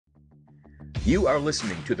You are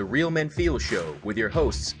listening to The Real Men Feel Show with your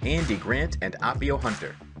hosts, Andy Grant and Appio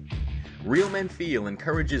Hunter. Real Men Feel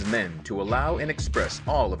encourages men to allow and express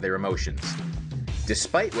all of their emotions.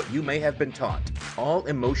 Despite what you may have been taught, all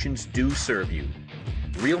emotions do serve you.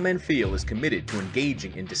 Real Men Feel is committed to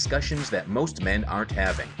engaging in discussions that most men aren't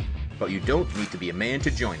having, but you don't need to be a man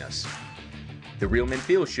to join us. The Real Men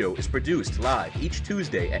Feel Show is produced live each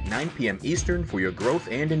Tuesday at 9 p.m. Eastern for your growth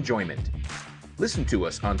and enjoyment. Listen to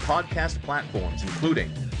us on podcast platforms including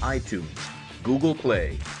iTunes, Google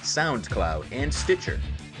Play, SoundCloud, and Stitcher.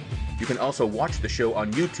 You can also watch the show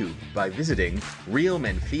on YouTube by visiting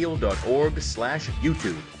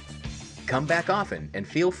realmenfeel.org/YouTube. Come back often and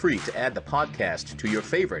feel free to add the podcast to your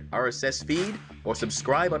favorite RSS feed or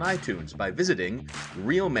subscribe on iTunes by visiting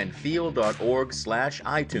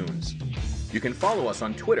realmenfeel.org/iTunes. You can follow us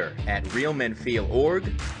on Twitter at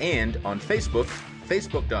realmenfeelorg and on Facebook,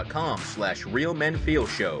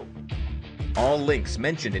 facebook.com/realmenfeelshow. All links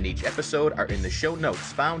mentioned in each episode are in the show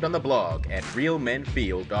notes found on the blog at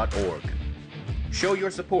realmenfeel.org. Show your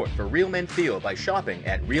support for Real Men Feel by shopping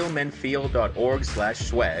at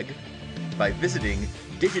realmenfeel.org/swag, by visiting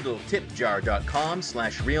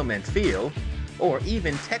digitaltipjar.com/realmenfeel, or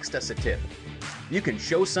even text us a tip. You can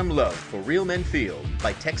show some love for Real Men Feel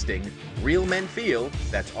by texting Real Men Feel,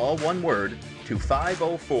 that's all one word, to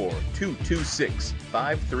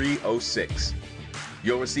 504-226-5306.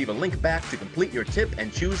 You'll receive a link back to complete your tip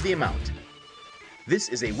and choose the amount. This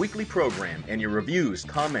is a weekly program, and your reviews,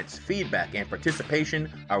 comments, feedback, and participation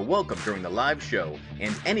are welcome during the live show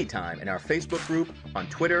and anytime in our Facebook group, on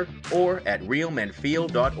Twitter, or at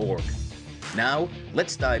realmenfeel.org. Now,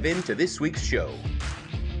 let's dive into this week's show.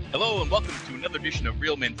 Hello and welcome to another edition of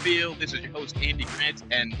Real Men Feel. This is your host, Andy Grant,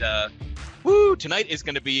 and tonight is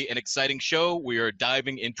going to be an exciting show. We are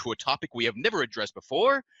diving into a topic we have never addressed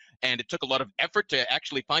before, and it took a lot of effort to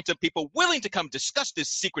actually find some people willing to come discuss this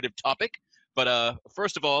secretive topic. But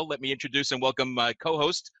first of all, let me introduce and welcome my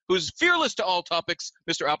co-host, who's fearless to all topics,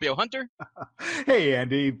 Mr. Appio Hunter. Hey,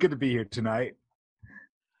 Andy. Good to be here tonight.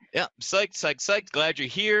 Yeah, psyched. Glad you're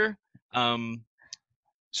here.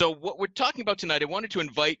 So what we're talking about tonight, I wanted to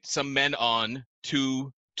invite some men on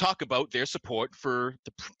to talk about their support for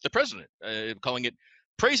the president, calling it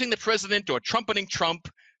praising the president or trumpeting Trump,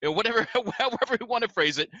 whatever, however you want to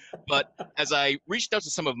phrase it. But as I reached out to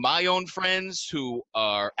some of my own friends who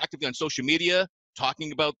are actively on social media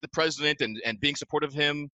talking about the president and being supportive of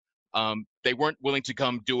him, they weren't willing to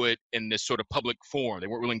come do it in this sort of public forum. They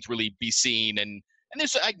weren't willing to really be seen. And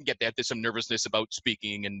there's, I can get that. There's some nervousness about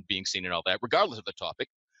speaking and being seen and all that, regardless of the topic.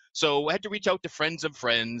 So I had to reach out to friends of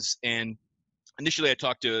friends, and initially I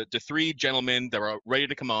talked to three gentlemen that were ready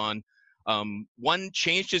to come on. One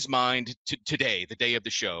changed his mind today, the day of the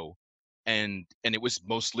show, and it was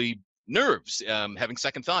mostly nerves, having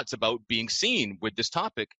second thoughts about being seen with this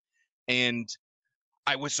topic. And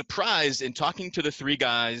I was surprised in talking to the three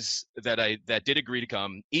guys that did agree to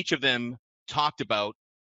come. Each of them talked about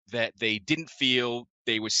that they didn't feel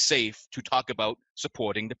they were safe to talk about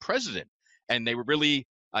supporting the president, and they were really.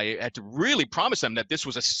 I had to really promise them that this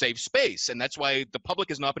was a safe space, and that's why the public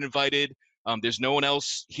has not been invited. There's no one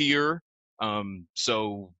else here,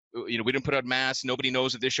 so we didn't put out masks. Nobody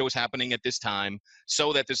knows that this show is happening at this time,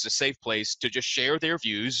 so that this is a safe place to just share their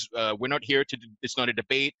views. We're not here to. It's not a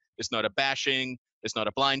debate. It's not a bashing. It's not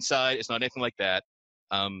a blindside. It's not anything like that.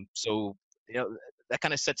 So that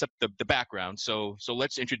kind of sets up the background. So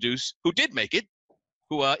let's introduce who did make it,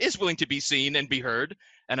 who is willing to be seen and be heard.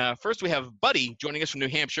 And first we have Buddy joining us from New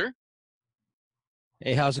Hampshire.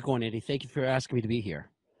 Hey, how's it going, Andy? Thank you for asking me to be here.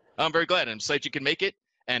 I'm very glad. I'm excited you can make it,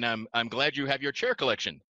 and I'm glad you have your chair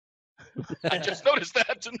collection. I just noticed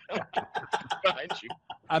that behind you.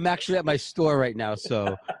 I'm actually at my store right now,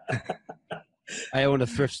 so I own a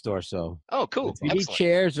thrift store. So oh, cool. If you need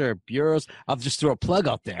chairs or bureaus, I'll just throw a plug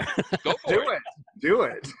out there. Go for it. Do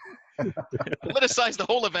it. Politicize the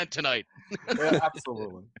whole event tonight. Yeah,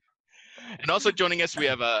 absolutely. And also joining us, we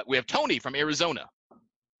have Tony from Arizona.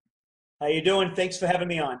 How you doing? Thanks for having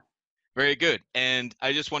me on. Very good. And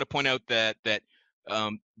I just want to point out that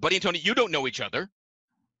Buddy and Tony, you don't know each other.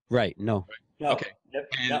 Right. No. Okay.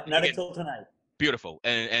 Not until tonight. Beautiful.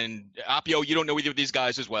 And Appio, you don't know either of these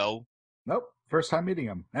guys as well. Nope. First time meeting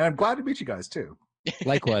them. And I'm glad to meet you guys, too.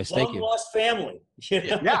 Likewise. Thank you. Long-lost family.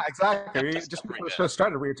 Yeah, exactly. Just before the show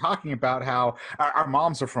started, we were talking about how our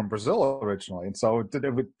moms are from Brazil originally. And so it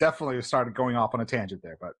definitely started going off on a tangent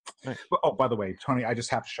there. But oh, by the way, Tony, I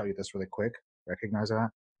just have to show you this really quick. Recognize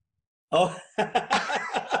that? Oh.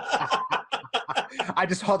 I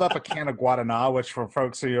just held up a can of Guaraná, which for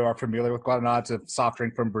folks who are familiar with Guaraná, it's a soft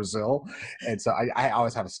drink from Brazil. And so I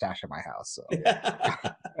always have a stash at my house. So.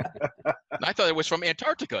 I thought it was from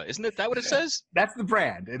Antarctica. Isn't it that what it says? That's the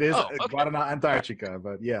brand. It is Okay. Guatemala, Antarctica,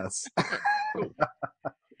 but yes.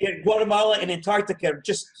 Yeah, Guatemala and Antarctica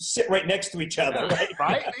just sit right next to each other, right?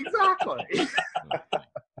 Right? Exactly.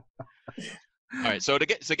 All right, so to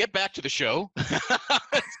get back to the show,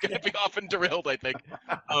 it's going to be often derailed, I think.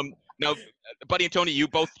 Now, Buddy and Tony, you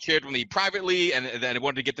both shared with me privately, and then I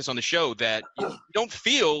wanted to get this on the show, that you don't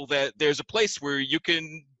feel that there's a place where you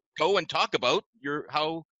can go and talk about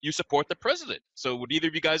how you support the president. So would either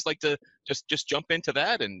of you guys like to just jump into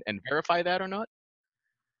that and verify that or not?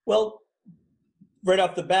 Well, right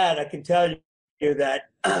off the bat, I can tell you that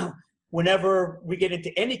whenever we get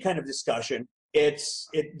into any kind of discussion,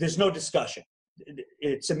 there's no discussion.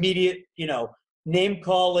 It's immediate, name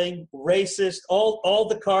calling, racist, all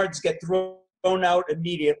the cards get thrown out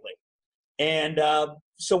immediately. And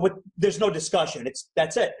there's no discussion.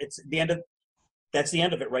 That's it. That's the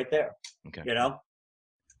end of it right there. Okay.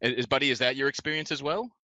 Is that your experience as well?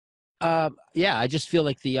 Yeah, I just feel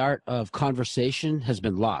like the art of conversation has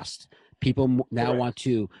been lost. People now want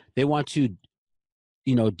to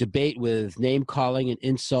debate with name calling and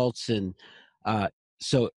insults, and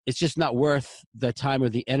so it's just not worth the time or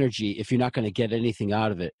the energy if you're not going to get anything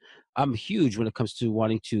out of it. I'm huge when it comes to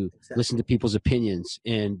wanting to listen to people's opinions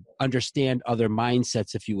and understand other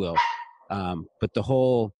mindsets, if you will. But the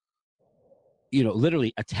whole,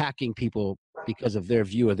 literally attacking people because of their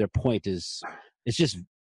view or their point it's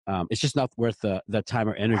just not worth the time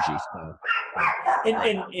or energy. So.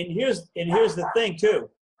 And here's the thing too.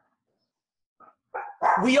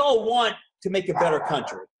 We all want to make a better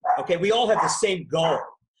country. Okay, we all have the same goal,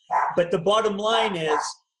 but the bottom line is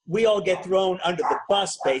we all get thrown under the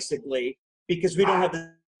bus basically because we don't have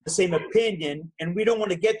the same opinion and we don't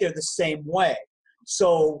want to get there the same way.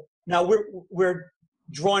 So now we're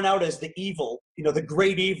drawn out as the evil, the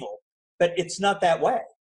great evil, but it's not that way.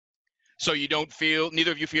 So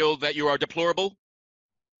neither of you feel that you are deplorable?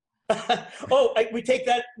 We take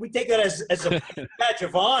that as a badge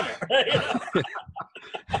of honor.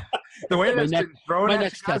 The way that's been thrown my at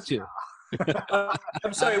next tattoo.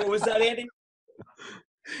 I'm sorry, what was that, Andy?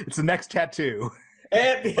 It's the next tattoo.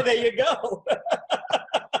 And there you go.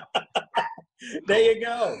 There you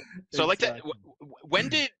go. So exactly. When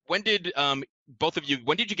did both of you,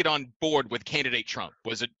 when did you get on board with candidate Trump?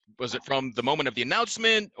 Was it from the moment of the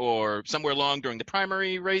announcement or somewhere along during the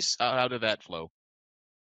primary race? How did that flow?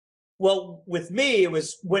 Well, with me, it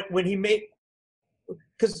was when he made,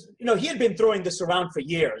 because he had been throwing this around for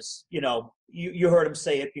years. You heard him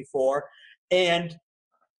say it before, and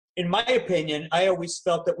in my opinion, I always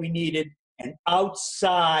felt that we needed an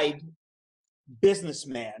outside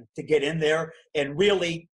businessman to get in there and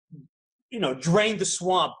really, drain the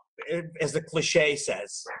swamp, as the cliche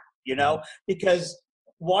says. Because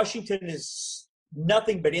Washington is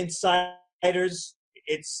nothing but insiders.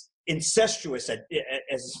 It's incestuous,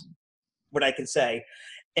 as what I can say,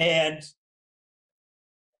 and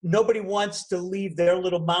nobody wants to leave their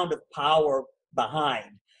little mound of power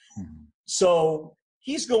behind. Mm-hmm. So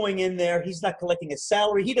he's going in there. He's not collecting a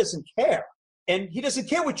salary. He doesn't care, and he doesn't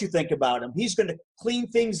care what you think about him. He's going to clean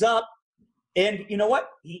things up, and you know what?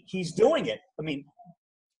 He's doing it. I mean,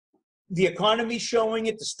 the economy's showing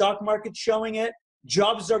it. The stock market's showing it.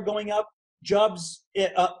 Jobs are going up. Jobs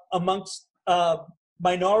amongst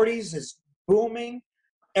minorities is booming.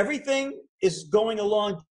 Everything is going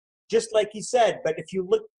along just like he said. But if you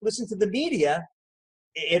listen to the media,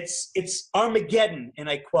 it's Armageddon, and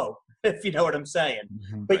I quote, if you know what I'm saying.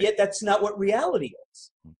 Mm-hmm. But yet that's not what reality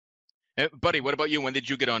is. Buddy, what about you? When did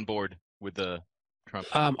you get on board with the Trump?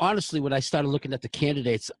 Honestly, when I started looking at the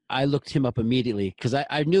candidates, I looked him up immediately because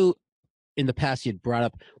I knew in the past he had brought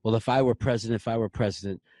up, well, if I were president.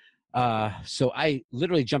 So I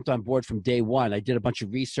literally jumped on board from day one. I did a bunch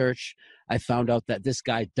of research. I found out that this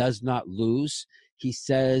guy does not lose. He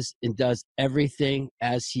says and does everything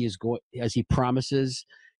as he promises.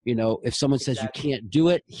 If someone says you can't do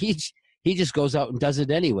it, he just goes out and does it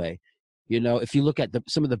anyway. If you look at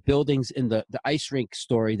some of the buildings in the ice rink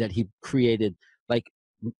story that he created,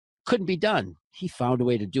 couldn't be done. He found a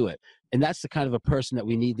way to do it. And that's the kind of a person that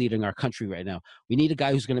we need leading our country right now. We need a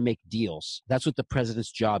guy who's going to make deals. That's what the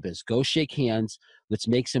president's job is. Go shake hands. Let's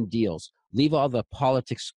make some deals. Leave all the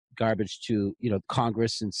politics garbage to,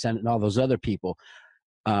 Congress and Senate and all those other people.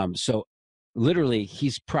 So literally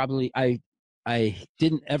he's probably, I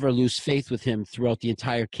didn't ever lose faith with him throughout the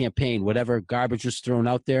entire campaign, whatever garbage was thrown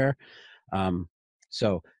out there.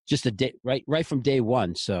 So just right from day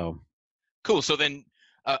one. So cool. So then,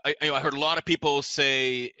 I heard a lot of people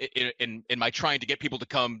say in my trying to get people to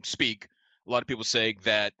come speak, a lot of people say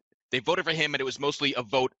that they voted for him and it was mostly a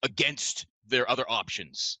vote against their other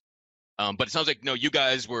options. But it sounds like no, you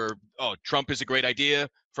guys were. Oh, Trump is a great idea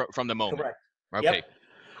from the moment. Correct. Okay, Yep.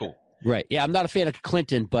 cool. Right. Yeah, I'm not a fan of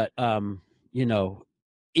Clinton, but you know,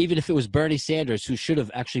 even if it was Bernie Sanders who should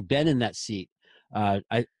have actually been in that seat, my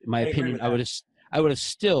agree opinion, with I would have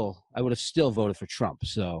still voted for Trump.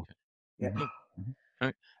 So Yeah. All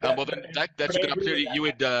right. Yeah, Well, then that's but a I good agree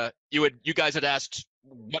with opportunity. You guys had asked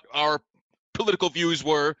what our political views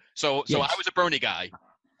were, so Yes. I was a Bernie guy.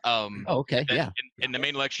 oh, okay, And yeah, in the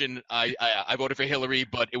main election, I voted for Hillary,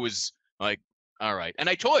 but it was like, all right. And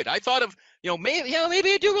I toyed. I thought of, maybe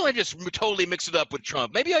I do want to just totally mix it up with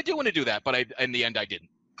Trump. Maybe I do want to do that, but in the end, I didn't.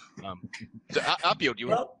 So, Appio, do you?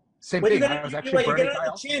 Well, Same well, thing. you I was got actually Bernie another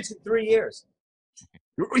Kyle. chance in 3 years.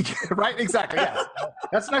 Right, exactly. Yes,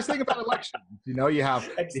 that's the nice thing about elections. You have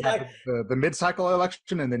Exactly. the mid-cycle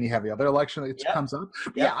election, and then you have the other election that Yep. comes up.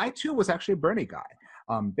 Yep. Yeah, I too was actually a Bernie guy,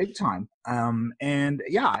 big time. And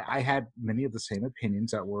yeah, I had many of the same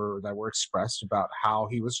opinions that were expressed about how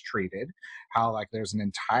he was treated, how like there's an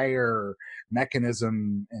entire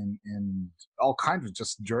mechanism and all kinds of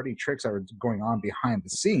just dirty tricks that were going on behind the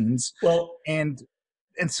scenes. Well, And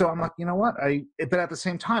so I'm like, you know what? But at the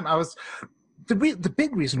same time, I was. The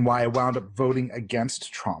big reason why I wound up voting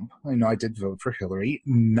against Trump, I did vote for Hillary,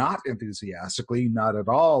 not enthusiastically, not at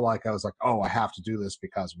all like I was like, oh, I have to do this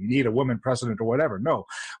because we need a woman president or whatever. No,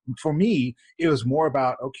 for me, it was more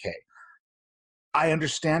about, okay, I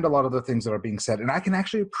understand a lot of the things that are being said, and I can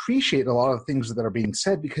actually appreciate a lot of things that are being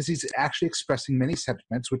said because he's actually expressing many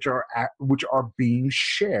sentiments which are being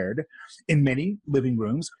shared in many living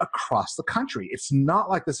rooms across the country. It's not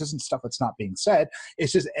like this isn't stuff that's not being said.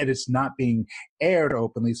 It's just and it's not being aired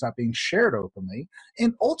openly. It's not being shared openly.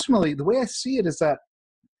 And ultimately, the way I see it is that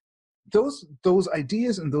those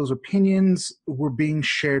ideas and those opinions were being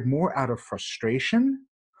shared more out of frustration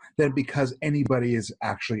than because anybody is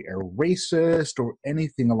actually a racist or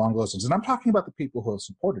anything along those lines. And I'm talking about the people who have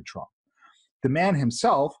supported Trump. The man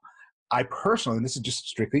himself, I personally, and this is just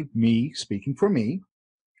strictly me speaking for me,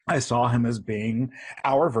 I saw him as being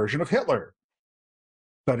our version of Hitler.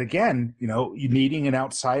 But again, you needing an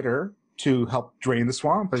outsider to help drain the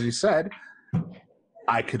swamp, as you said,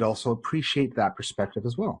 I could also appreciate that perspective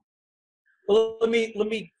as well. Well, let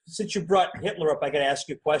me. Since you brought Hitler up, I got to ask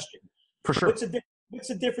you a question. For sure. What's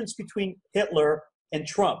the difference between Hitler and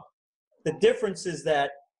Trump? The difference is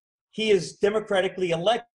that he is democratically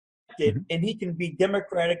elected, and he can be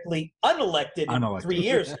democratically unelected in 3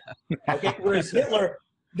 years. Okay, whereas Hitler,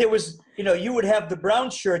 there was, you would have the brown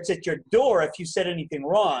shirts at your door if you said anything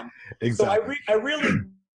wrong. Exactly. So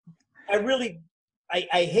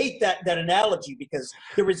I hate that analogy because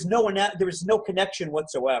there is no connection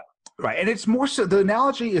whatsoever. Right, and it's more so. The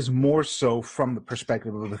analogy is more so from the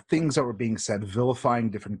perspective of the things that were being said, vilifying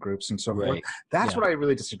different groups and so forth. That's what I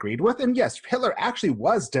really disagreed with. And yes, Hitler actually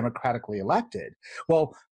was democratically elected.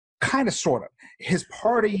 Well, kind of, sort of. His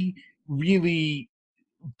party really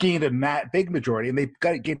gained a big majority, and they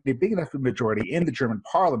gained a big enough majority in the German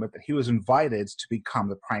parliament that he was invited to become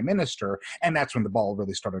the prime minister, and that's when the ball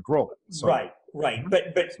really started rolling. So, right.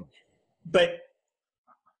 But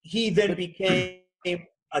he then became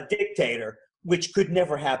a dictator, which could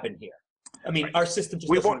never happen here. I mean, our system just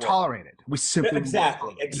we won't tolerate it. We simply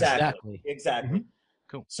exactly. Mm-hmm.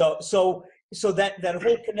 Cool. So that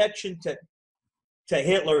whole connection to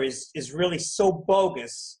Hitler is really so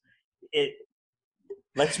bogus.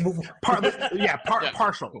 Let's move on. Partial.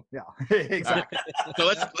 Yeah, exactly.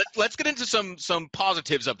 So let's get into some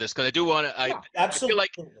positives of this because I do want to. Absolutely.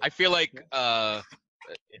 I feel like Trump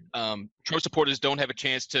supporters don't have a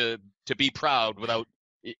chance to be proud without.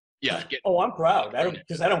 I'm proud. I don't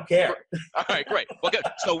care. All right, great. Well, good.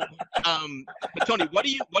 So, Tony, what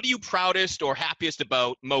are you proudest or happiest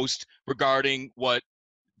about most regarding what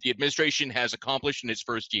the administration has accomplished in its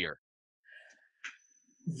first year?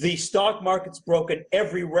 The stock market's broken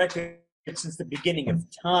every record since the beginning of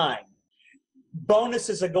time.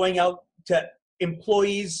 Bonuses are going out to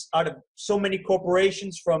employees out of so many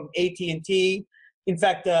corporations, from AT&T. In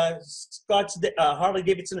fact,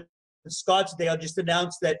 Harley-Davidson in Scottsdale just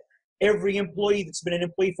announced that every employee that's been an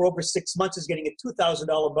employee for over 6 months is getting a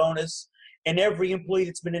 $2,000 bonus, and every employee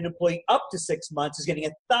that's been an employee up to 6 months is getting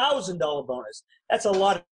a $1,000 bonus. That's a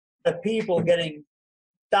lot of people getting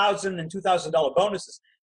 $1,000 and $2,000 bonuses.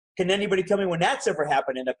 Can anybody tell me when that's ever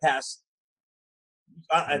happened in the past?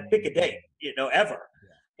 Pick a date, ever.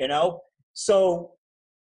 So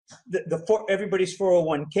everybody's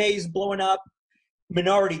 401k is blowing up.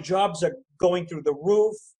 Minority jobs are going through the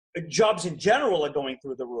roof. Jobs in general are going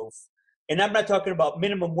through the roof. And I'm not talking about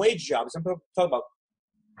minimum wage jobs. I'm talking about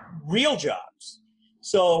real jobs.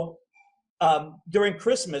 So during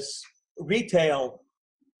Christmas, retail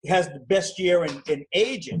has the best year in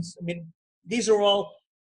ages. I mean, these are all,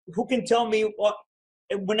 who can tell me what,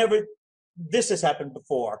 whenever this has happened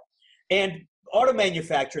before? And auto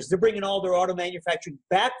manufacturers, they're bringing all their auto manufacturing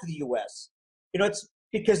back to the U.S. It's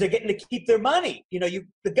because they're getting to keep their money.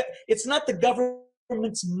 It's not the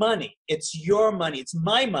government's money. It's your money. It's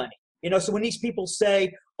my money. So when these people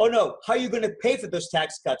say, oh, no, how are you going to pay for those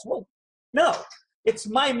tax cuts? Well, no, it's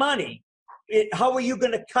my money. How are you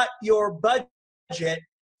going to cut your budget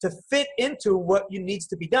to fit into what needs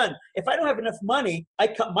to be done? If I don't have enough money, I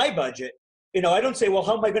cut my budget. I don't say, well,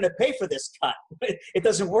 how am I going to pay for this cut? It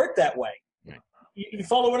doesn't work that way. Right. You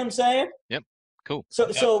follow what I'm saying? Yep. Cool.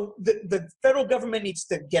 So the federal government needs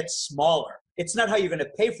to get smaller. It's not how you're going to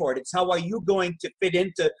pay for it. It's how are you going to fit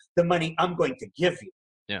into the money I'm going to give you.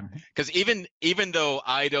 Yeah. Because even though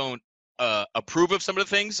I don't approve of some of the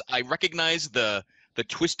things, I recognize the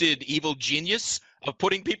twisted evil genius of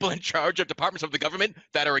putting people in charge of departments of the government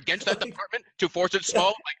that are against that department to force it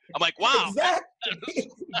small. I'm like, wow.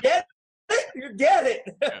 Exactly. You get it.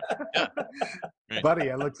 Yeah. Right. Buddy,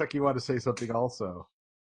 it looks like you want to say something also.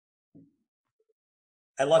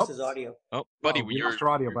 I lost his audio. Oh, buddy, you lost your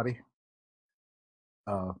audio, buddy.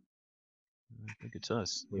 I think it's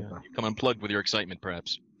us. Yeah. You come unplugged with your excitement,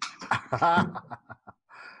 perhaps.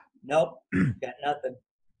 Nope, got nothing.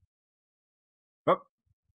 Oh,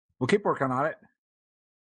 we'll keep working on it.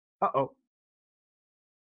 Uh-oh.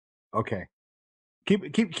 Okay.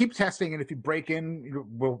 Keep testing, and if you break in,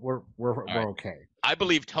 we're okay. I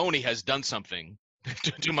believe Tony has done something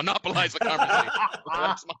to monopolize the conversation.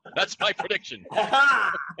 That's my prediction.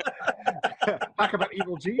 Talk about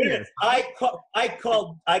evil genius. I called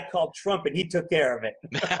Trump, and he took care of it.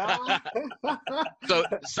 So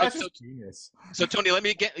Tony, let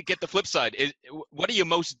me get the flip side. What are you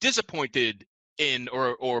most disappointed in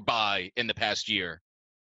or by in the past year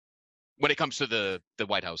when it comes to the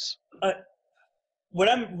White House? What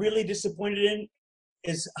I'm really disappointed in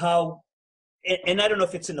is how, and I don't know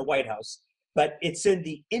if it's in the White House, but it's in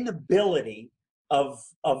the inability of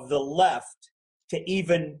the left to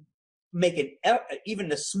even make even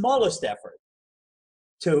the smallest effort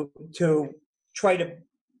to try to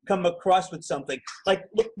come across with something. Like,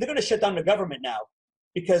 look, they're going to shut down the government now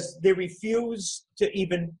because they refuse to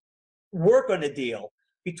even work on a deal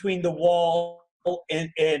between the wall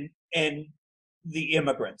and the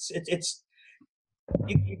immigrants.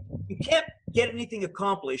 You can't get anything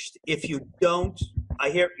accomplished if you don't.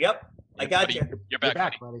 Yep, I got buddy, you. You're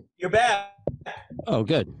back, buddy. You're back. Oh,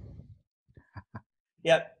 good.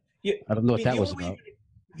 Yeah. I don't know what that was about.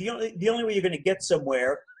 The only way you're going to get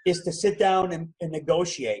somewhere is to sit down and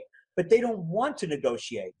negotiate. But they don't want to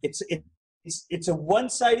negotiate. It's a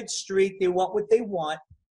one-sided street. They want what they want.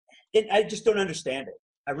 And I just don't understand it.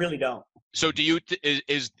 I really don't. So do you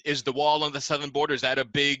is the wall on the southern border, is that a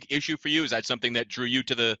big issue for you? Is that something that drew you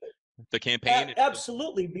to the campaign?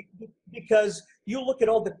 Absolutely, because you look at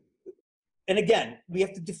all the, and again, we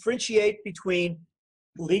have to differentiate between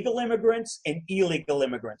legal immigrants and illegal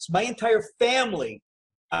immigrants. My entire family,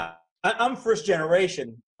 I'm first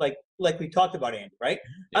generation, like we talked about, Andy, right?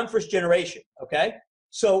 Yeah. I'm first generation, okay?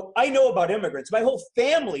 So I know about immigrants. My whole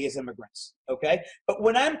family is immigrants, okay? But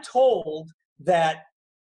when I'm told that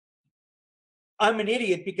I'm an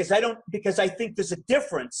idiot because I think there's a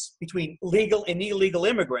difference between legal and illegal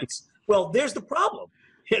immigrants, well, there's the problem.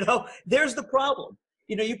 There's the problem.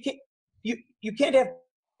 You can't have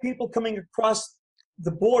people coming across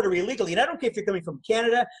the border illegally. And I don't care if you're coming from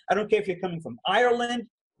Canada. I don't care if you're coming from Ireland,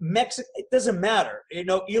 Mexico. It doesn't matter.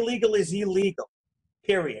 Illegal is illegal,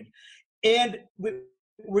 period. And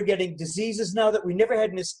we're getting diseases now that we never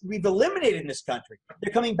had we've eliminated in this country.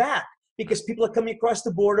 They're coming back because people are coming across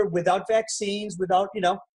the border without vaccines, without,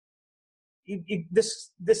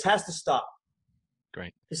 this has to stop.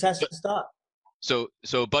 Great. This has to stop. So,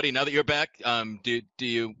 buddy, now that you're back, do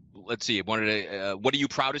you? Let's see. What are you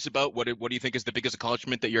proudest about? What do you think is the biggest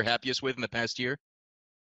accomplishment that you're happiest with in the past year?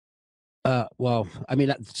 Well, I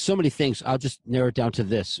mean, so many things. I'll just narrow it down to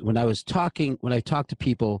this. When I talked to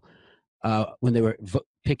people, when they were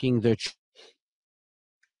picking their.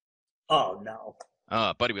 Oh no.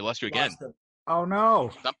 Buddy, we lost you again. Oh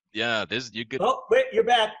no. Yeah, you good. Oh, wait, you're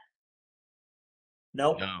back.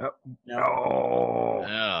 Nope. No. No.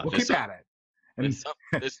 Yeah, we'll keep at it. There's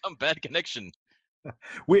some bad connection.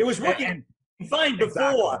 It was working fine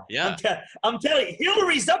before. Exactly. Yeah. I'm telling you,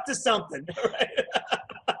 Hillary's up to something.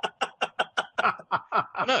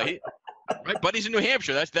 No, right, buddy's in New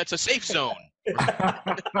Hampshire. That's a safe zone.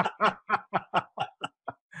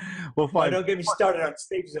 We'll find. Don't get me started on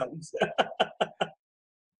safe zones.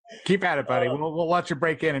 Keep at it, buddy. We'll let you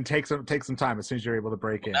break in and take some time as soon as you're able to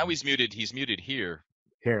break in. Now he's muted. He's muted here.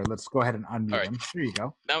 Here, let's go ahead and unmute All right. him. There you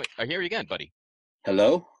go. Now I hear you again, buddy.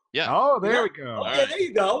 Hello? Yeah. Oh, there Yeah. we go. Oh, yeah, there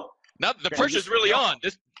you go. Now the pressure's really on.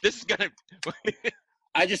 This is gonna.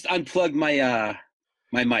 I just unplugged my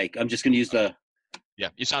my mic. I'm just going to use the. Yeah,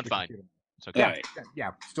 you sound fine. It's okay. All right.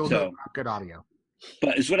 Yeah, still So- good audio.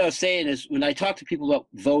 But is what I was saying is when I talk to people about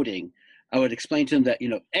voting, I would explain to them that,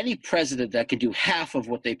 any president that can do half of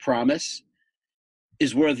what they promise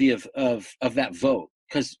is worthy of that vote.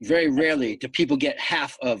 Because very rarely do people get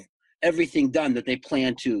half of everything done that they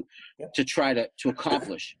plan to try to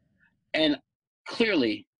accomplish. And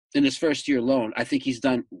clearly, in his first year alone, I think he's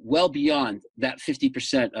done well beyond that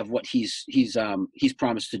 50% of what he's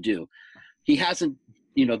promised to do. He hasn't,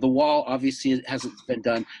 the wall obviously hasn't been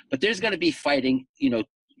done, but there's going to be fighting,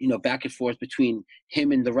 back and forth between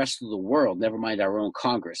him and the rest of the world, never mind our own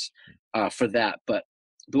Congress, for that. But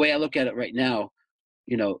the way I look at it right now,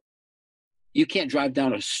 you can't drive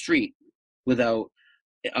down a street without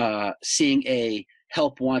seeing a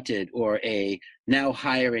help wanted or a now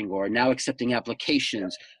hiring or now accepting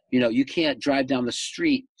applications. You can't drive down the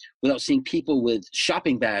street without seeing people with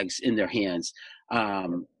shopping bags in their hands.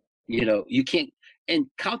 You can't, and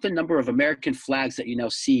count the number of American flags that you now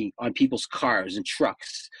see on people's cars and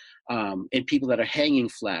trucks, and people that are hanging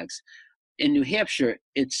flags. In New Hampshire,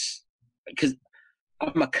 it's because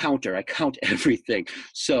I'm a counter. I count everything.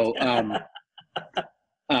 So,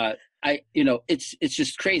 it's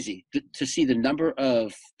just crazy to see the number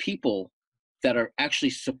of people that are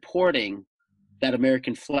actually supporting that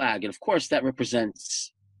American flag. And of course, that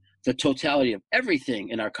represents the totality of everything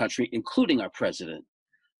in our country, including our president.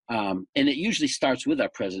 And it usually starts with our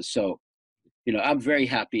president. So, I'm very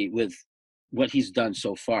happy with what he's done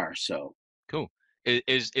so far. So Cool.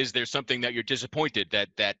 Is there something that you're disappointed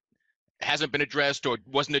that hasn't been addressed or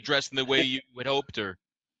wasn't addressed in the way you had hoped, or?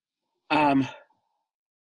 I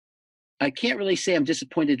can't really say I'm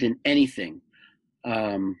disappointed in anything.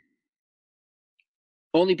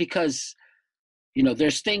 Only because,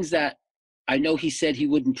 there's things that I know he said he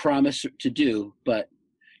wouldn't promise to do, but,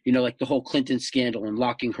 like the whole Clinton scandal and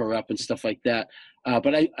locking her up and stuff like that. But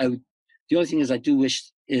the only thing is I do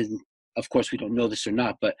wish, of course we don't know this or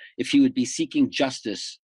not, but if he would be seeking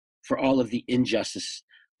justice for all of the injustice,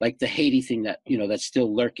 like the Haiti thing that, that's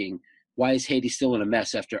still lurking. Why is Haiti still in a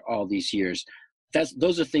mess after all these years?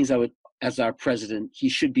 Those are things I would, as our president, he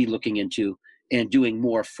should be looking into and doing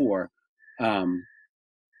more for.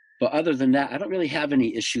 But other than that, I don't really have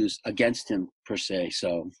any issues against him per se.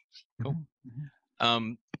 So, cool.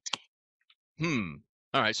 All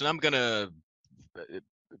right, so now I'm gonna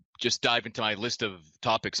just dive into my list of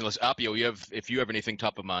topics. Unless Appio, if you have anything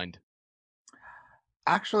top of mind.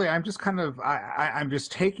 Actually, I'm just I'm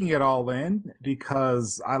just taking it all in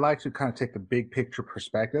because I like to kind of take the big picture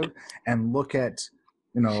perspective and look at,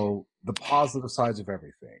 the positive sides of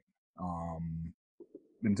everything.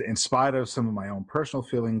 In spite of some of my own personal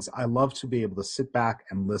feelings, I love to be able to sit back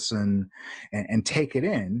and listen and take it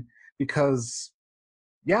in because,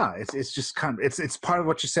 yeah, it's just it's part of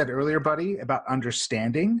what you said earlier, buddy, about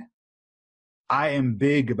understanding. I am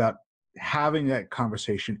big about having that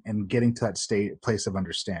conversation and getting to that place of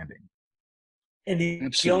understanding. And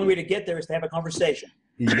the only way to get there is to have a conversation.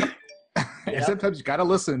 Yeah. And sometimes you got to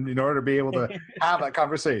listen in order to be able to have that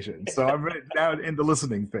conversation. So I'm right now in the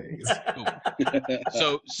listening phase.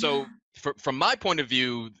 So from my point of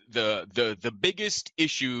view, the biggest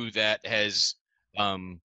issue that has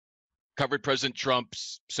covered President Trump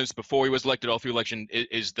since before he was elected all through election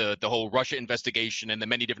is the whole Russia investigation and the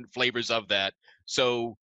many different flavors of that.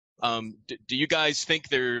 So do you guys think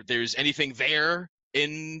there's anything there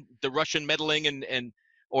in the Russian meddling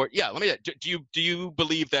do you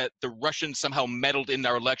believe that the Russians somehow meddled in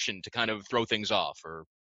our election to kind of throw things off or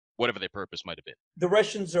whatever their purpose might have been? The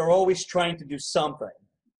Russians are always trying to do something,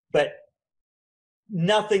 but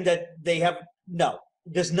nothing that they have. No,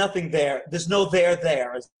 there's nothing there. There's no there,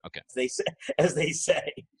 okay, as they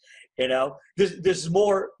say. There's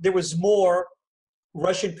more. There was more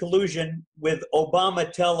Russian collusion with Obama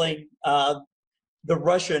telling the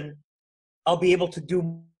Russian, "I'll be able to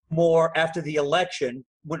do more after the election,"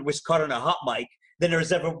 when it was caught on a hot mic, than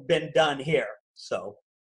there's ever been done here. So,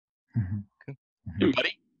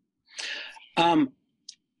 Buddy?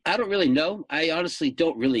 I don't really know. I honestly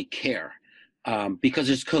don't really care because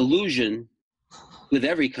there's collusion with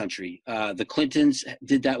every country. The Clintons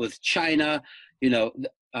did that with China.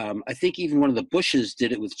 I think even one of the Bushes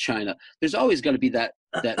did it with China. There's always going to be that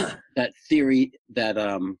theory, that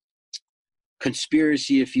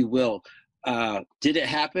conspiracy, if you will. Did it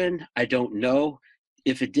happen? I don't know.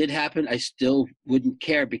 If it did happen, I still wouldn't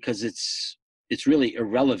care because it's really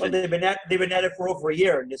irrelevant. Well, they've been at it for over a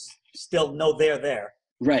year, and there's still no there.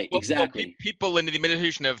 Right, Well, exactly. people in the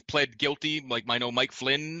administration have pled guilty. Like I know Mike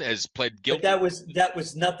Flynn has pled guilty. But that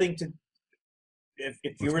was nothing to. If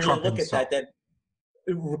you With really Trump look himself. at that,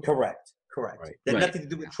 correct. Right. That had Right. nothing to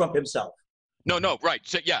do with Trump himself. No, right.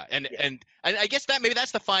 So yeah, and I guess that maybe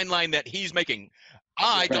that's the fine line that he's making.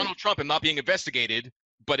 Right. Donald Trump, am not being investigated,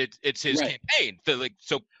 but it's his Right. campaign.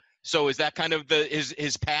 So is that kind of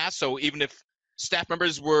his past? So even if staff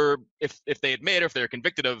members were, if they admit or if they're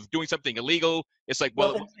convicted of doing something illegal, it's like,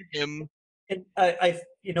 well, it wasn't him. And I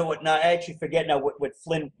you know what? Now I actually forget now what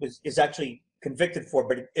Flynn is actually convicted for,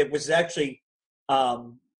 but it was actually. I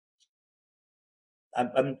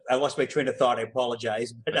lost my train of thought. I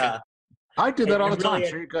apologize, but Okay. I do that all the time. really-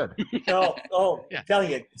 So you're good. Yeah. I'm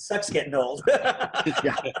telling you, it sucks getting old.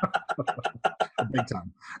 Yeah. Big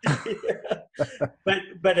time.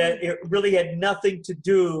 but it really had nothing to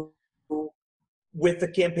do with the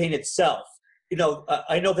campaign itself. You know,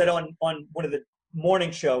 I know that on one of the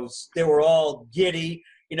morning shows, they were all giddy.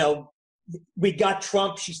 You know, we got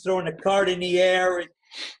Trump. She's throwing a card in the air.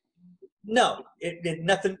 No, it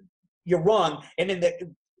nothing. You're wrong. And then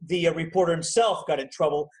the reporter himself got in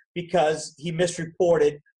trouble because he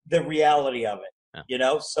misreported the reality of it. Yeah. You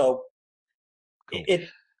know, so Cool.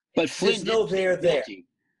 But Flynn there's no did plead there there. guilty.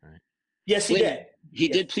 Yes, he Flynn- did. He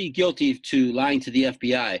did plead guilty to lying to the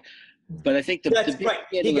FBI. But I think the That's big right.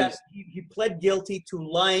 scandal is- He pled guilty to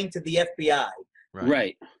lying to the FBI.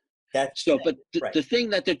 right. That's So, but right. the thing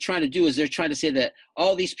that they're trying to do is they're trying to say that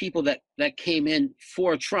all these people that came in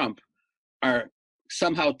for Trump are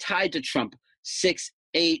somehow tied to Trump 6,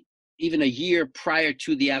 8, even a year prior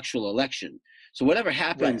to the actual election. So whatever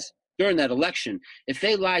happens during that election, if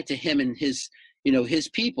they lied to him and his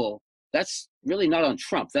people, that's really not on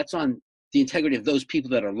Trump. That's on the integrity of those people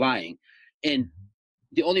that are lying. And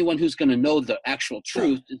the only one who's going to know the actual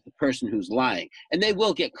truth is the person who's lying. And they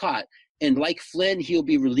will get caught. And like Flynn, he'll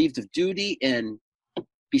be relieved of duty and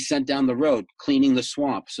be sent down the road cleaning the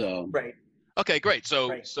swamp. So right. Okay, great. So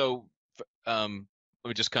Right. let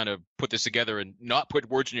me just kind of put this together and not put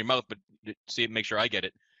words in your mouth, but make sure I get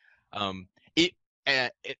it.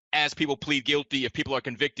 As people plead guilty, if people are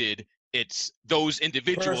convicted, it's those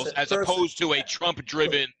individuals as Person. opposed to a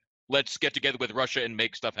Trump-driven, let's get together with Russia and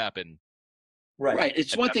make stuff happen. Right.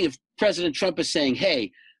 It's one thing if President Trump is saying,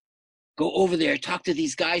 hey, go over there, talk to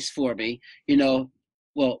these guys for me,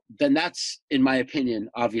 well, then that's, in my opinion,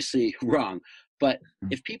 obviously wrong. But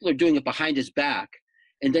if people are doing it behind his back,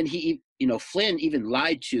 and then Flynn even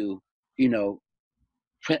lied to,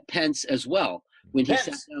 Pence as well. When he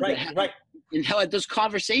sat down Right. and had those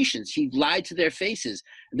conversations, he lied to their faces.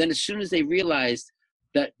 And then as soon as they realized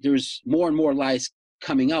that there's more and more lies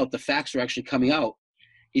coming out, the facts are actually coming out,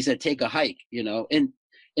 he said, take a hike, And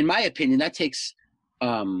in my opinion, that takes,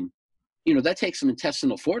 some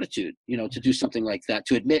intestinal fortitude, to do something like that,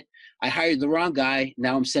 to admit I hired the wrong guy.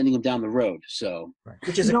 Now I'm sending him down the road. So,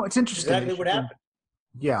 Which is it's interesting. exactly what happened.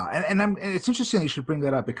 Yeah, and it's interesting you should bring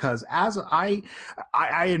that up because as I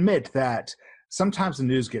admit that sometimes the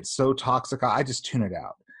news gets so toxic, I just tune it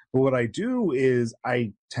out. But what I do is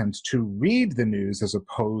I tend to read the news as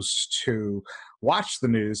opposed to watch the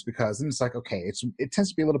news because then it's like, okay, it tends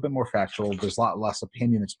to be a little bit more factual. There's a lot less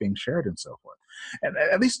opinion that's being shared and so forth. And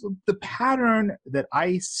at least the pattern that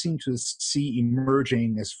I seem to see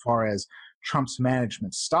emerging as far as Trump's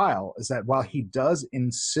management style is that while he does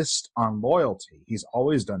insist on loyalty, he's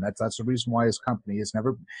always done that. That's the reason why his company has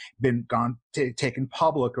never been taken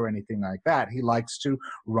public or anything like that. He likes to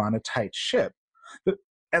run a tight ship. But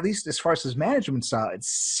at least as far as his management style, it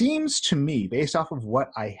seems to me, based off of what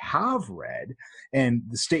I have read and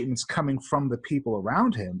the statements coming from the people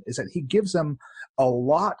around him, is that he gives them a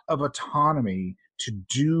lot of autonomy to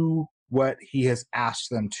do what he has asked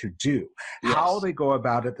them to do. Yes. How they go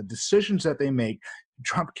about it, the decisions that they make.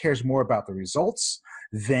 Trump cares more about the results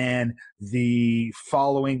than the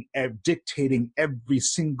following, dictating every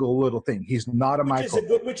single little thing. He's not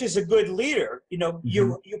a Which is a good leader.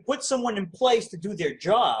 You put someone in place to do their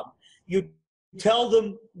job. You tell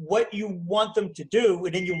them what you want them to do,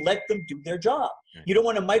 and then you let them do their job. You don't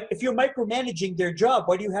want to if you're micromanaging their job,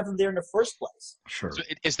 why do you have them there in the first place? Sure. So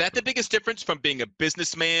is that the biggest difference from being a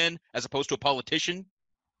businessman as opposed to a politician?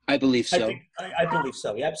 I believe so. I believe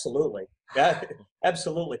so. Yeah, absolutely. Yeah,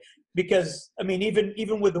 absolutely. Because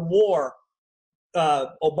even with the war,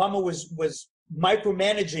 Obama was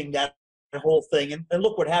micromanaging that whole thing, and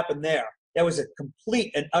look what happened there. That was a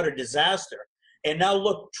complete and utter disaster. And now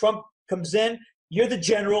look, Trump comes in. You're the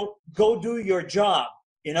general. Go do your job.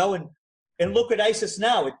 And look at ISIS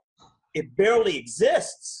now. It barely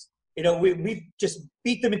exists. We just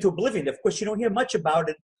beat them into oblivion. Of course, you don't hear much about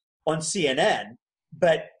it on CNN.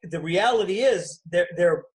 But the reality is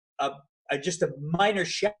they're just a minor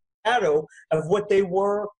shadow of what they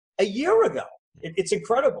were a year ago. It's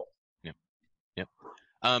incredible.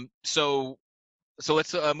 Yeah. So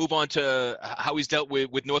let's move on to how he's dealt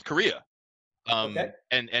with North Korea. Okay.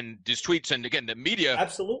 And his tweets, and again, the media.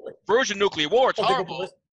 Absolutely. Version nuclear war, it's horrible.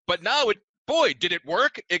 But now did it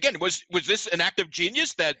work? Again, was this an act of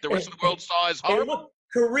genius that the rest of the world saw as horrible? Look,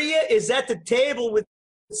 Korea is at the table with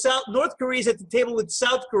North Korea is at the table with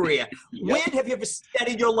South Korea. Yep. When have you ever said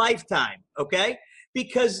in your lifetime? Okay,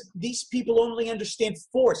 because these people only understand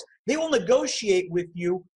force. They will negotiate with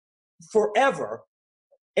you forever,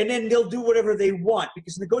 and then they'll do whatever they want,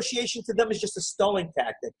 because negotiation to them is just a stalling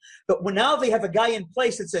tactic. But when now they have a guy in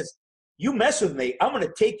place that says, "You mess with me, I'm going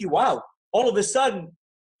to take you out," all of a sudden,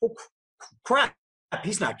 oh crap,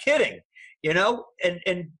 he's not kidding, you know,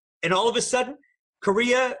 and all of a sudden,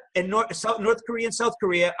 Korea and North Korea and South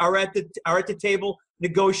Korea are at the table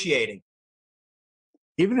negotiating.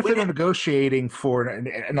 Even if they're negotiating for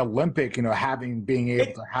an Olympic, you know, being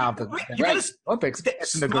able to have the Olympics,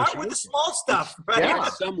 it's start with the small stuff, right? Yeah.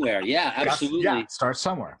 Somewhere, yeah, absolutely. Yeah, start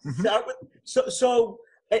somewhere. Start with,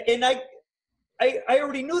 and I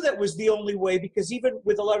already knew that was the only way, because even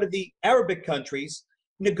with a lot of the Arabic countries,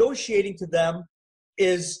 negotiating to them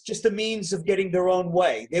is just a means of getting their own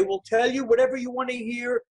way. They will tell you whatever you want to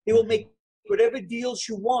hear. They will make whatever deals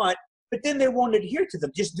you want, but then they won't adhere to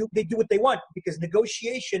them. They do what they want, because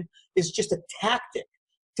negotiation is just a tactic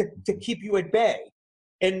to keep you at bay.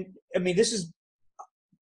 And I mean, this is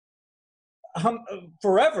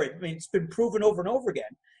forever. I mean, it's been proven over and over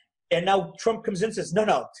again. And now Trump comes in and says,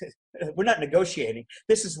 no, we're not negotiating.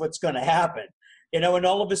 This is what's going to happen. You know, and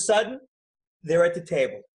all of a sudden, they're at the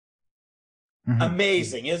table. Mm-hmm.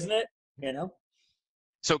 Amazing, isn't it? You know.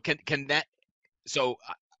 So can that? So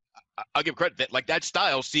I'll give credit that that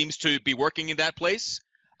style seems to be working in that place,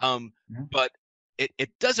 but it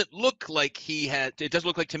doesn't look like he had. It doesn't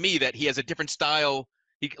look like to me that he has a different style.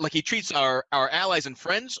 He treats our allies and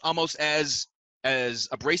friends almost as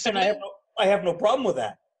abrasive. And I have no problem with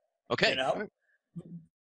that. Okay.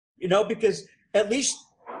 You know, because at least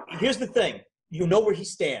here's the thing. You know where he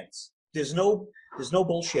stands. There's no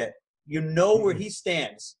bullshit. You know where he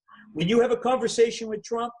stands. When you have a conversation with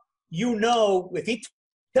Trump, you know if he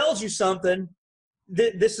tells you something,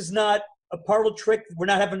 this is not a parlor trick. We're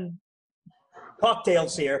not having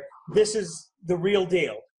cocktails here. This is the real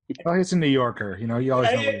deal. Well, he's a New Yorker. You know, you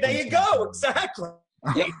always know. There you go. Exactly.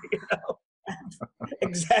 You know?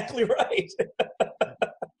 Exactly right.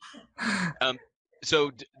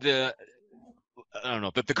 So the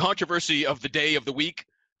controversy of the day of the week,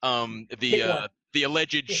 the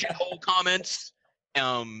alleged shithole comments,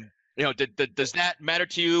 you know, does that matter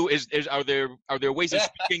to you? Are there ways of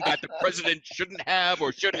speaking that the president shouldn't have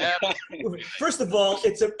or should have? First of all,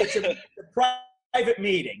 it's a private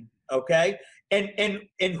meeting, okay?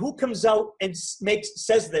 And who comes out and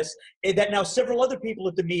says this? That now several other people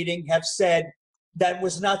at the meeting have said that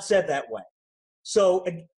was not said that way. So,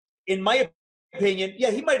 in my opinion,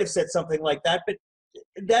 yeah, he might have said something like that, but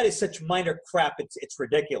that is such minor crap. It's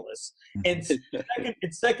ridiculous. And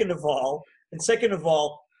second of all,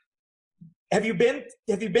 have you been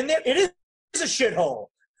there? It is a shithole,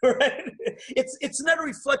 right? It's not a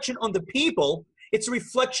reflection on the people. It's a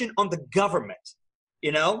reflection on the government.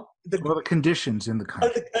 You know, the conditions in the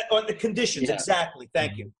country. On the conditions, yeah. Exactly.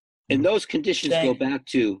 Thank you. And those conditions go back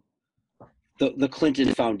to the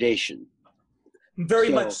Clinton Foundation. Very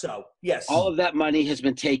much so. Yes. All of that money has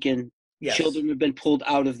been taken. Yes. Children have been pulled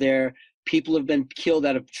out of there. People have been killed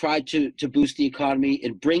that have tried to boost the economy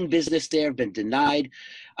and bring business there, have been denied.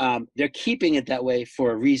 They're keeping it that way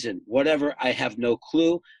for a reason. Whatever, I have no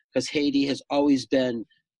clue, because Haiti has always been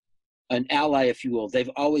an ally, if you will.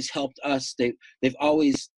 They've always helped us. They've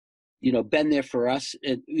always, been there for us.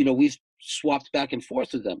 And, we've swapped back and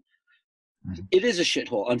forth with them. Mm-hmm. It is a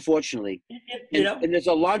shithole, unfortunately. And there's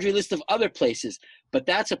a laundry list of other places, but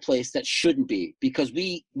that's a place that shouldn't be, because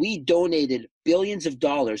we donated billions of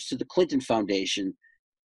dollars to the Clinton Foundation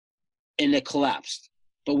and it collapsed.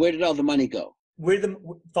 But where did all the money go?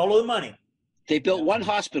 Follow the money. They built one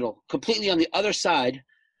hospital completely on the other side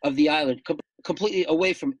of the island, completely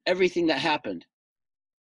away from everything that happened.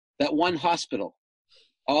 That one hospital,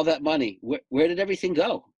 all that money, where did everything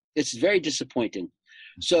go? It's very disappointing.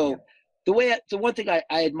 So the one thing I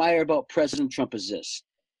admire about President Trump is this: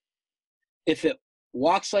 if it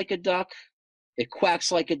walks like a duck, it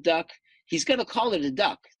quacks like a duck, he's going to call it a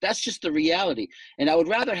duck. That's just the reality. And I would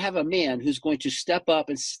rather have a man who's going to step up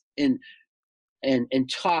and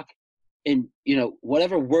talk in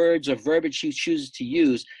whatever words or verbiage he chooses to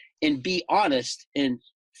use, and be honest and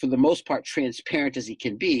for the most part, transparent as he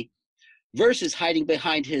can be, versus hiding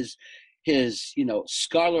behind his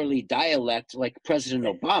scholarly dialect like President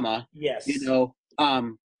Obama. Yes.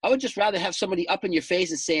 I would just rather have somebody up in your face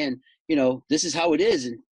and saying, this is how it is,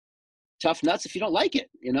 and tough nuts if you don't like it.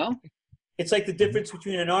 It's like the difference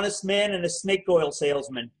between an honest man and a snake oil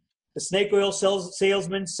salesman. The snake oil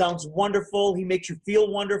salesman sounds wonderful. He makes you feel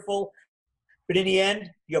wonderful. But in the end,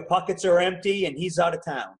 your pockets are empty and he's out of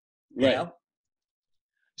town. Right.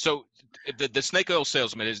 So the snake oil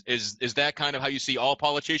salesman, is that kind of how you see all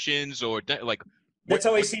politicians, or like? That's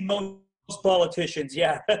how I see most politicians,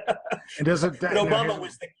 yeah. And but Obama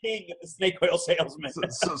was the king of the snake oil salesman.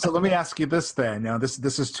 So let me ask you this then. Now, this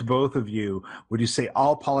is to both of you. Would you say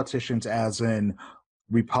all politicians, as in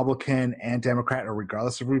Republican and Democrat, or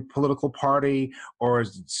regardless of political party, or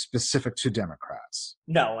is it specific to Democrats?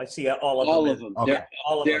 No, I see all of them. Okay.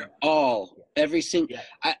 They're all every single.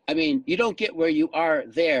 Yeah. I mean, you don't get where you are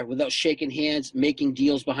there without shaking hands, making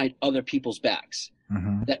deals behind other people's backs.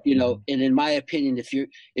 Mm-hmm. That and in my opinion, if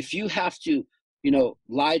you have to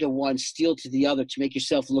lie to one, steal to the other to make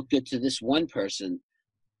yourself look good to this one person,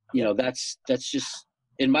 that's just,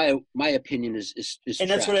 in my opinion, is and trash.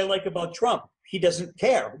 That's what I like about Trump. He doesn't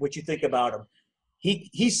care what you think about him.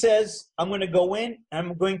 He says, I'm going to go in,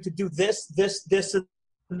 I'm going to do this, this, this, and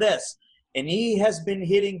this. And he has been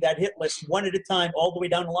hitting that hit list one at a time all the way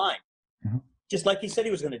down the line. Mm-hmm. Just like he said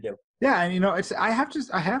he was going to do. Yeah, and I have to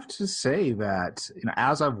say that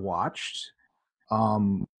as I've watched,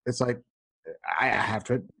 it's like I have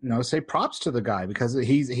to say props to the guy, because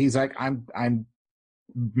he's like, I've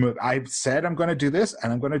said I'm going to do this,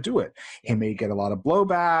 and I'm going to do it. He may get a lot of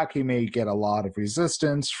blowback. He may get a lot of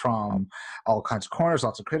resistance from all kinds of corners,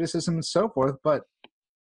 lots of criticism and so forth. But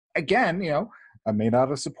again, I may not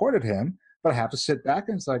have supported him, but I have to sit back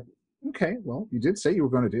and it's like, okay, well, you did say you were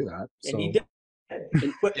going to do that. And he did.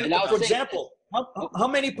 But for example, how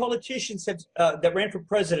many politicians that ran for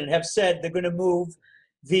president have said they're going to move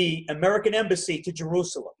the American embassy to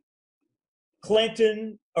Jerusalem?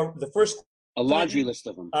 Clinton, or the first. A laundry list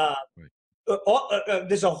of them.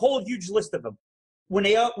 There's a whole huge list of them. When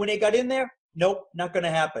they got in there, nope, not going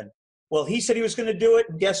to happen. Well, he said he was going to do it,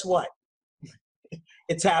 and guess what?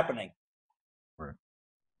 It's happening. Right.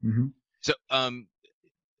 Mm-hmm. So,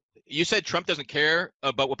 you said Trump doesn't care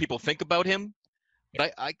about what people think about him,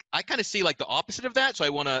 but I kind of see like the opposite of that. So I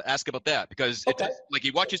want to ask about that, because like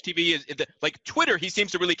he watches TV, like Twitter, he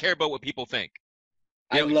seems to really care about what people think.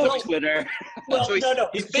 I love Twitter. Well, so no.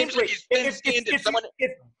 If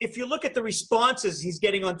you look at the responses he's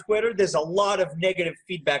getting on Twitter, there's a lot of negative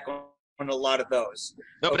feedback on a lot of those.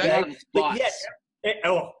 No, but okay? But yet,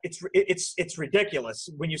 it's ridiculous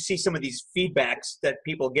when you see some of these feedbacks that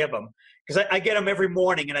people give them. Because I get them every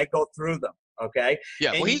morning and I go through them. Okay.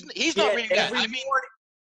 Yeah. Well, he's not reading that.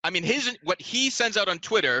 I mean, what he sends out on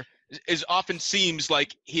Twitter often seems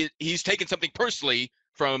like he's taken something personally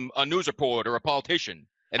from a news report or a politician.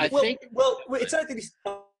 And it's not that he's.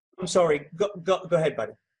 I'm sorry. Go ahead,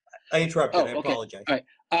 buddy. I interrupted. I apologize. All right.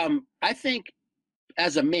 I think,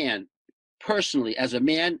 as a man, personally, I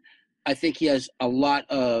think he has a lot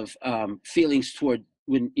of feelings toward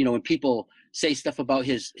when people say stuff about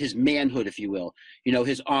his manhood, if you will,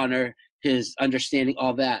 his honor, his understanding,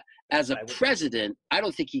 all that. As a president, I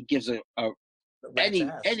don't think he gives any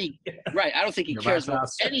right. I don't think he cares about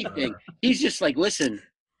anything. He's just like, listen,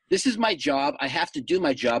 this is my job. I have to do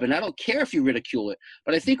my job, and I don't care if you ridicule it.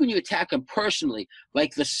 But I think when you attack him personally,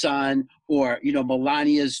 like the Sun, or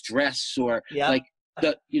Melania's dress, or like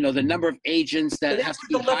the number of agents that have to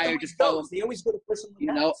be hired to follow. They always go to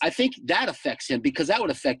personal. I think that affects him, because that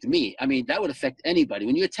would affect me. I mean, that would affect anybody.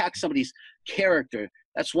 When you attack somebody's character,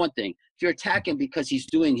 that's one thing. If you're attacking because he's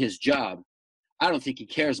doing his job, I don't think he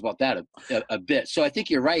cares about that a bit. So I think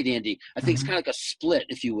you're right, Andy. I think it's kind of like a split,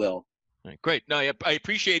 if you will. Right, great. No, I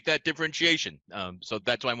appreciate that differentiation. So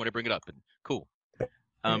that's why I want to bring it up. And cool.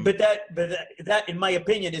 But that, in my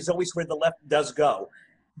opinion, is always where the left does go.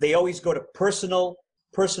 They always go to personal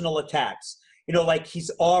attacks. Like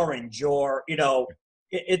he's orange, or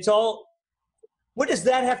it's all. What does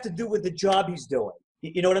that have to do with the job he's doing?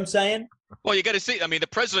 You know what I'm saying? Well, you got to see. I mean, the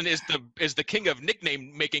president is the king of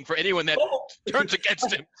nickname making for anyone that turns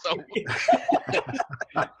against him. So,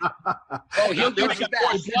 he'll do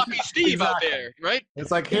that. Sloppy Steve out there, right? It's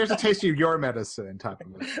like, here's a taste of your medicine.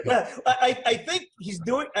 Talking about. I think he's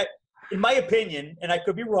doing, in my opinion, and I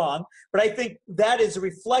could be wrong, but I think that is a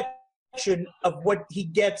reflection of what he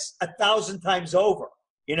gets 1,000 times over.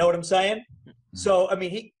 You know what I'm saying? So, I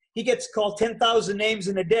mean, he gets called 10,000 names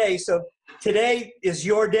in a day. So today is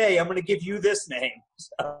your day. I'm going to give you this name.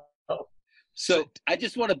 So. So I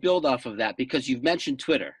just want to build off of that because you've mentioned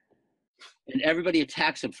Twitter, and everybody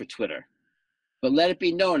attacks him for Twitter. But let it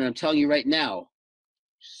be known, and I'm telling you right now,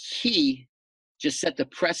 he just set the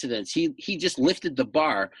precedence. He just lifted the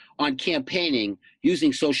bar on campaigning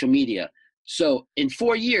using social media. So in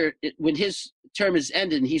 4 years, when his term is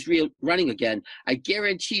ended and he's running again, I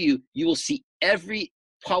guarantee you will see every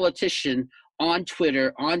politician on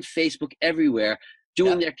Twitter, on Facebook, everywhere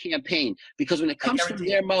doing their campaign. Because when it comes from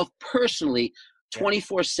their mouth personally,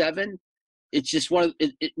 24/7, it's just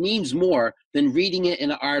it means more than reading it in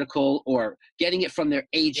an article or getting it from their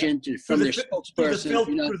agent or from their spokesperson.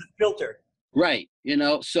 Through the filter. Right,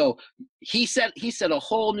 so he set a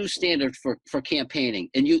whole new standard for campaigning,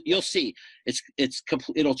 and you'll see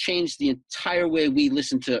it'll change the entire way we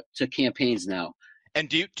listen to campaigns now. And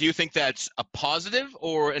do you think that's a positive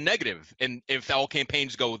or a negative? And if all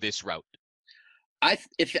campaigns go this route,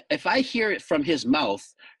 if I hear it from his mouth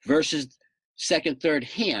versus second, third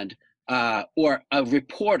hand, or a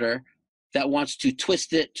reporter that wants to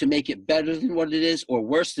twist it to make it better than what it is or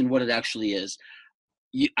worse than what it actually is.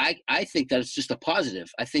 I think that it's just a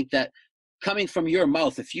positive. I think that coming from your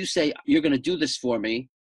mouth, if you say you're going to do this for me,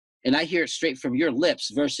 and I hear it straight from your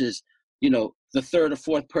lips versus, the third or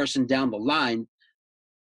fourth person down the line,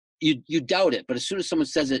 you doubt it. But as soon as someone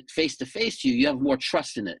says it face to face to you, you have more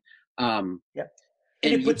trust in it. And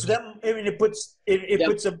it puts them. I mean, it puts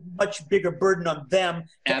a much bigger burden on them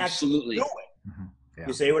to absolutely actually do it. Mm-hmm. Yeah.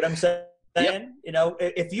 You see what I'm saying? Yep.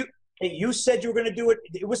 If you said you were going to do it,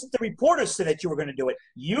 it wasn't the reporter said that you were going to do it.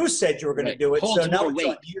 You said you were going to do it. Holds so now more it's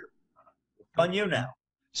weight. on you now.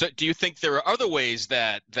 So do you think there are other ways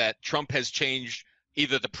that Trump has changed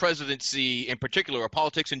either the presidency in particular or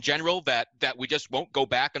politics in general that we just won't go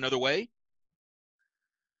back another way?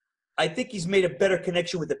 I think he's made a better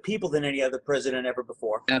connection with the people than any other president ever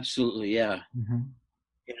before. Absolutely, yeah. Mm-hmm.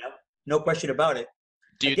 No question about it.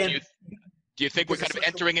 Do you think we're kind of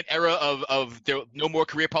entering an era of there no more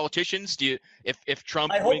career politicians? If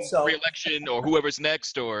Trump wins re-election or whoever's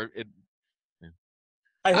next I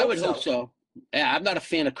would hope so. Yeah, I'm not a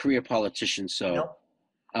fan of career politicians, so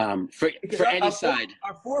for any side.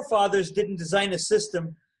 Our forefathers didn't design a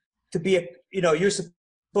system to be you're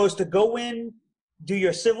supposed to go in, do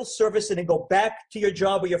your civil service, and then go back to your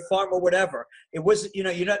job or your farm or whatever. It wasn't,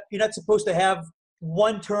 you're not supposed to have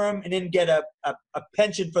one term and then get a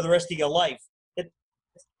pension for the rest of your life.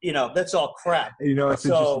 That's all crap. It's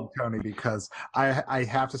interesting, Tony, because I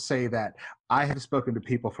have to say that I have spoken to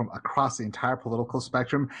people from across the entire political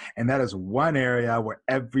spectrum, and that is one area where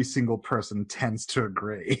every single person tends to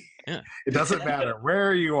agree. Yeah. It doesn't matter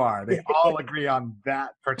where you are; they all agree on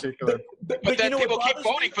that particular. But then people keep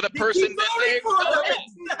voting for the person that they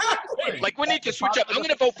Exactly. Like we need to switch up. I'm going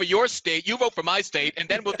to vote for your state. You vote for my state, and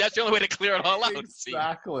then that's the only way to clear it all out.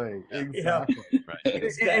 Exactly. Right. And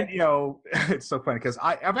it's so funny because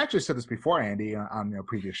I've actually said this before, Andy, on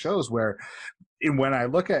previous shows where when I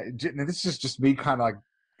look at, and this is just me kind of like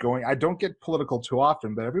going, I don't get political too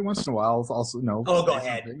often, but every once in a while I'll also go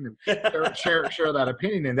ahead. share that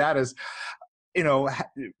opinion, and that is,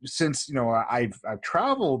 since I've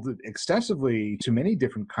traveled extensively to many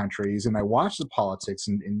different countries and I watch the politics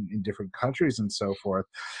in different countries and so forth.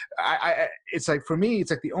 It's like, for me, it's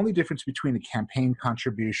like the only difference between a campaign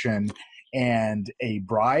contribution and a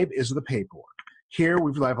bribe is the paperwork. Here,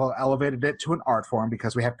 we've elevated it to an art form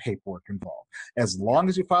because we have paperwork involved. As long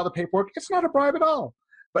as you file the paperwork, it's not a bribe at all.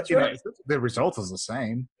 But the result is the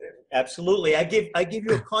same. Absolutely. I give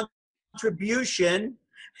you a contribution,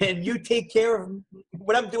 and you take care of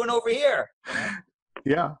what I'm doing over here.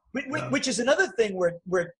 Yeah. Which is another thing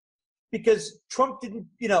where because Trump didn't,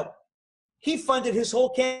 he funded his whole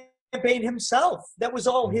campaign himself. That was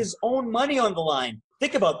all his own money on the line.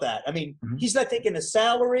 Think about that. I mean, he's not taking a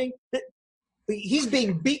salary. He's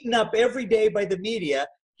being beaten up every day by the media.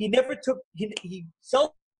 He never took, he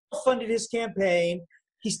self-funded his campaign.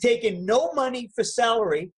 He's taken no money for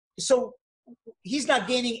salary. So he's not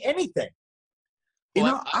gaining anything.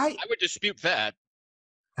 I would dispute that.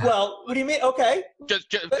 Well, what do you mean? Okay.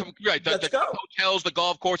 Just right. The hotels, the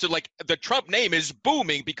golf courses, like the Trump name is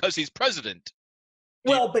booming because he's president.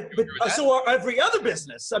 But so are every other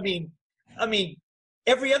business. I mean,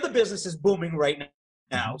 every other business is booming right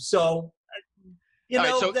now. So,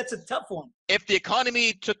 that's a tough one. If the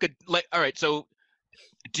economy took all right. So,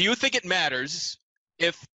 do you think it matters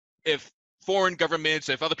if foreign governments,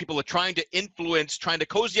 if other people are trying to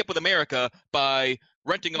cozy up with America by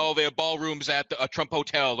renting all their ballrooms at a Trump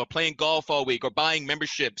hotel or playing golf all week or buying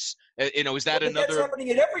memberships? Is that another? That's happening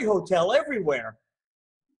at every hotel, everywhere.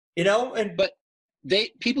 But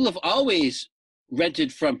people have always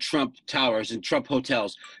rented from Trump Towers and Trump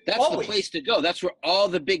hotels. That's Always. the place to go. That's where all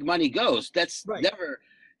the big money goes. That's Right.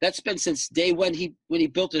 that's been since day when he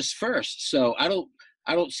built this first. So I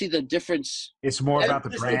don't see the difference It's more about the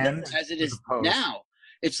There's no brand difference. as it as is opposed- now.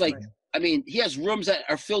 It's like, Right. I mean, he has rooms that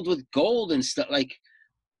are filled with gold and stuff. Like,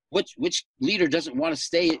 which leader doesn't want to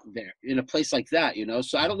stay there in a place like that? You know.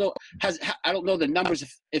 So I don't know. I don't know the numbers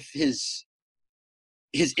if his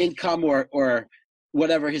income or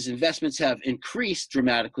whatever his investments have increased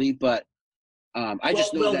dramatically, but I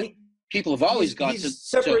just know that people have always gone he's to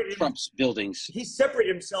separated- Trump's buildings. He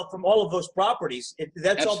separated himself from all of those properties.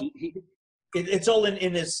 That's all. Absolutely. It's all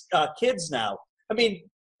in his kids now. I mean,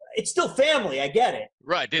 it's still family. I get it.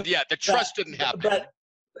 Right. Yeah. The trust didn't happen. But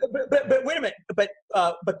wait a minute.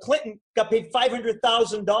 But Clinton got paid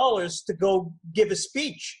 $500,000 to go give a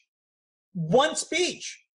speech. One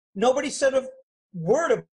speech. Nobody said a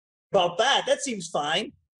word about that. That seems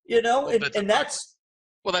fine. You know, Well, and that's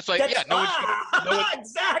Well, that's like, yeah, no one,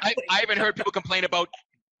 exactly. I haven't heard people complain about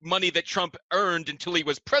money that Trump earned until he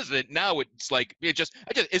was president. Now it's like,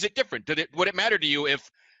 is it different? Would it matter to you if,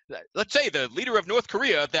 let's say, the leader of North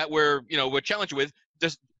Korea that we're challenged with,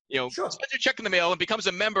 just, Sure. sends a check in the mail and becomes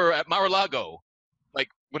a member at Mar-a-Lago? Like,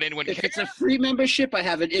 would anyone If care? it's a free membership, I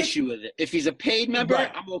have an issue with it. If he's a paid member,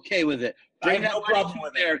 Right. I'm okay with it. I Bring have that no money problem to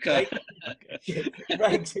with America. it. Right?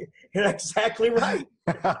 Right. You're exactly right.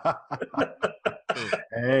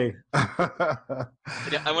 Hey.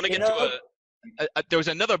 Yeah, I want to You get know? to there was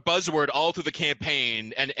another buzzword all through the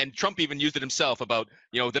campaign, and Trump even used it himself about,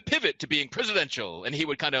 the pivot to being presidential, and he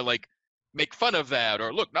would kind of like make fun of that,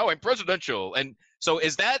 or look, now I'm presidential. And so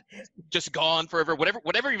is that just gone forever?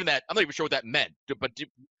 Whatever even that, I'm not even sure what that meant. But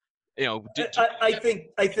I think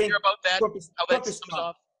hear about that? Trump is, How that Trump is comes Trump.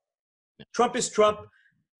 off? Trump is Trump.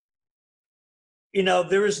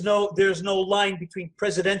 There's no line between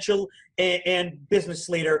presidential and business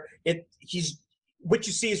leader. He's what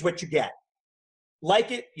you see is what you get.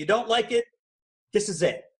 Like it, you don't like it. This is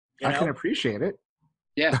it. I can appreciate it.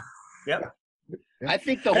 Yeah. Yep. I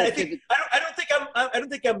think the And whole I, thing. think, I don't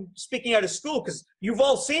think I'm speaking out of school because you've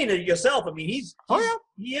all seen it yourself. I mean,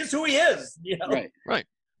 he is who he is. Right.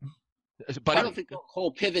 But I don't think the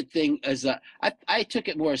whole pivot thing is I took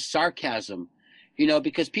it more as sarcasm,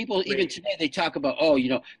 because people even Right. today they talk about,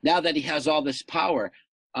 now that he has all this power.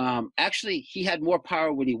 Actually, he had more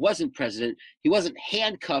power when he wasn't president. He wasn't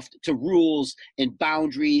handcuffed to rules and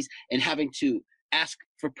boundaries and having to ask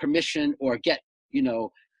for permission or get,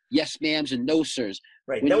 yes ma'ams and no sirs.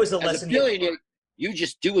 Right. When That was the as lesson. a billionaire, you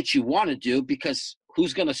just do what you want to do because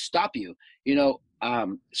who's going to stop you?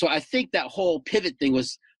 So I think that whole pivot thing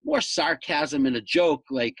was more sarcasm and a joke,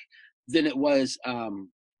 than it was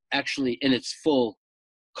actually in its full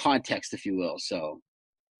context, if you will. So.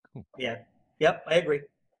 Yeah. Yep. I agree.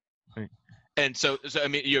 And so I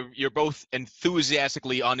mean, you're both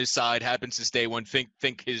enthusiastically on his side. Happened since day one.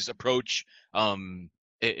 Think his approach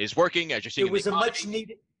is working, as you're seeing. It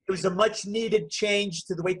was a much needed change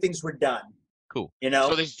to the way things were done. Cool.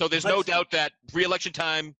 So there's no Much- doubt that re-election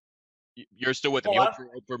time, you're still with him. Oh, You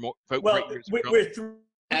hope for more. For Well, great years of Trump. we're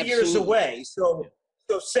 3 years Absolutely. away, so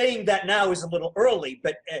saying that now is a little early.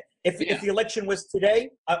 But if the election was today,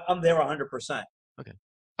 I'm there 100%.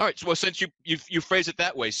 All right. So, well, since you phrase it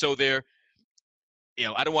that way, so there,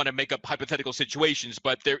 I don't want to make up hypothetical situations,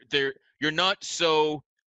 but you're not so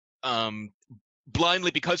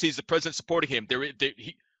blindly because he's the president supporting him.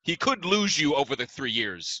 He could lose you over the 3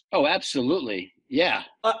 years. Oh, absolutely. Yeah.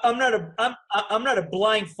 I'm not a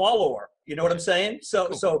blind follower. You know what I'm saying? So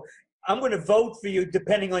Cool. so I'm going to vote for you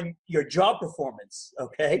depending on your job performance.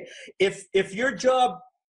 Okay, if your job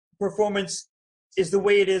performance is the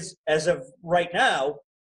way it is as of right now,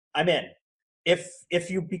 I'm in. If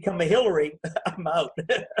you become a Hillary, I'm out.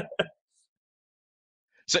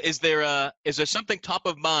 So is there something top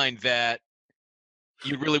of mind that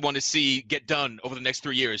you really want to see get done over the next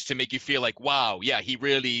 3 years to make you feel like, wow, yeah, he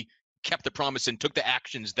really kept the promise and took the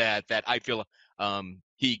actions that I feel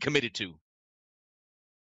he committed to?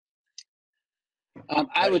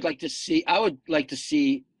 I would like to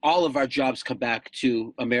see all of our jobs come back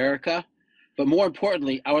to America, but more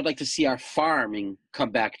importantly, I would like to see our farming come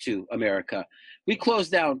back to America. We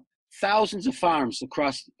closed down thousands of farms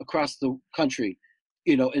across the country,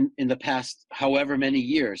 in the past however many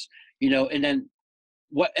years, and then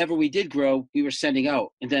whatever we did grow, we were sending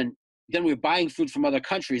out, and then we were buying food from other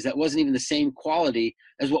countries that wasn't even the same quality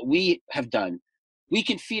as what we have done. We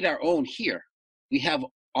can feed our own here. We have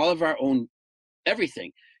all of our own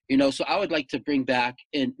everything, so I would like to bring back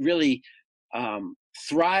and really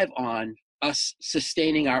thrive on us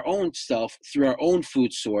sustaining our own self through our own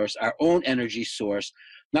food source, our own energy source,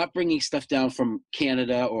 not bringing stuff down from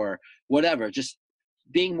Canada or whatever, just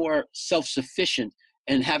being more self-sufficient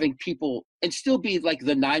and having people, and still be like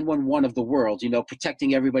the 911 of the world,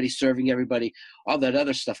 protecting everybody, serving everybody, all that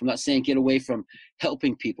other stuff. I'm not saying get away from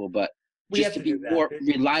helping people, but just to be more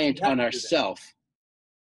reliant on ourselves.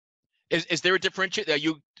 Is there a differentiate that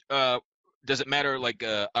does it matter, like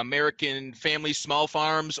American families, small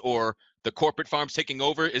farms, or the corporate farms taking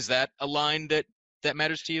over? Is that a line that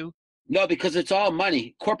matters to you? No, because it's all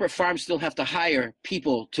money. Corporate farms still have to hire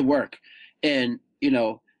people to work. And,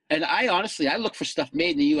 and I honestly look for stuff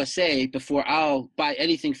made in the USA before I'll buy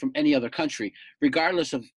anything from any other country,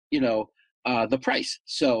 regardless of, the price.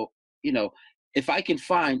 So, if I can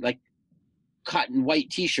find like cotton white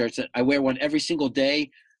T-shirts that I wear one every single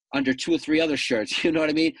day under 2 or 3 other shirts, you know what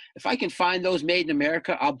I mean? If I can find those made in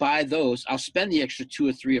America, I'll buy those. I'll spend the extra $2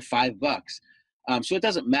 or $3 or $5. So it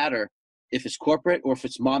doesn't matter if it's corporate or if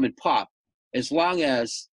it's mom and pop, as long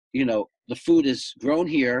as, the food is grown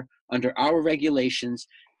here under our regulations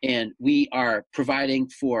and we are providing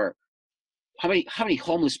for how many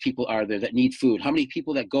homeless people are there that need food? How many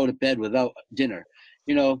people that go to bed without dinner?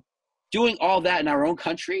 Doing all that in our own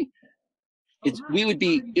country, it would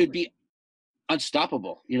be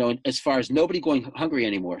unstoppable, as far as nobody going hungry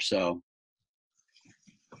anymore. So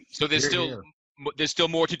there's still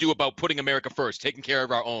more to do about putting America first, taking care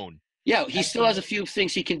of our own. Yeah, he still has a few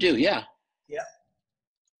things he can do. Yeah. Yeah.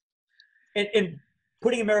 And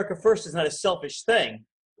putting America first is not a selfish thing,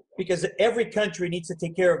 because every country needs to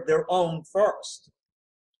take care of their own first.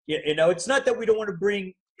 It's not that we don't want to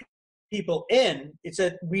bring people in. It's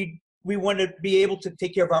that we want to be able to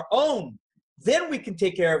take care of our own. Then we can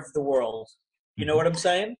take care of the world. You know what I'm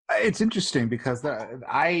saying? It's interesting because there's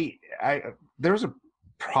a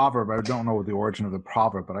proverb. I don't know the origin of the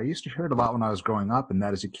proverb, but I used to hear it a lot when I was growing up, and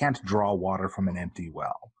that is, you can't draw water from an empty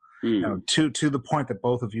well. To the point that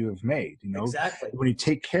both of you have made. Exactly. When you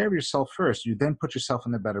take care of yourself first, you then put yourself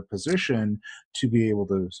in a better position to be able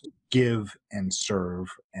to give and serve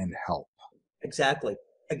and help. Exactly.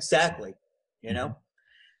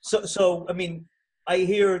 So I mean, I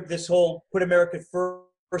hear this whole put America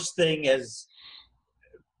first thing as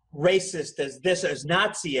racist, as this, as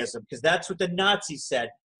Nazism, because that's what the Nazis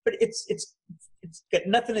said. But it's got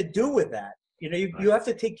nothing to do with that. You have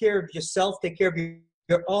to take care of yourself, take care of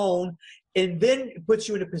your own, and then it puts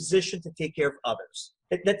you in a position to take care of others.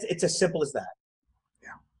 It's as simple as that.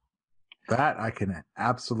 Yeah, that I can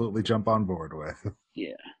absolutely jump on board with.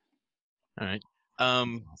 Yeah. All right.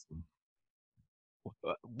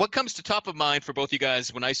 What comes to top of mind for both you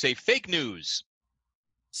guys when I say fake news?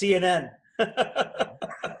 CNN.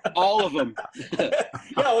 All of them.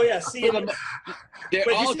 Oh yeah, CNN. They're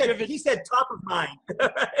but all driven. He said top of mind.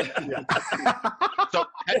 So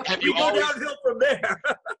have you go downhill from there?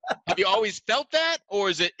 Have you always felt that, or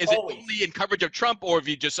is it only in coverage of Trump, or have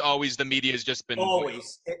you just always, the media has just been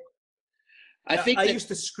always? I used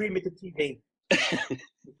to scream at the TV.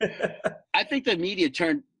 I think the media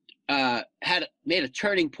made a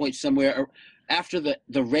turning point somewhere after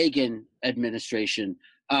the Reagan administration.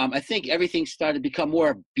 I think everything started to become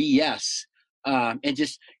more BS, and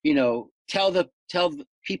just tell the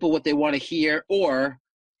people what they want to hear, or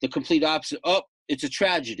the complete opposite. Oh, it's a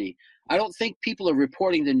tragedy. I don't think people are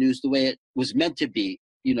reporting the news the way it was meant to be.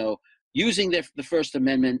 Using the First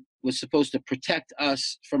Amendment was supposed to protect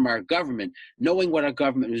us from our government, knowing what our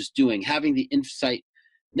government was doing, having the insight.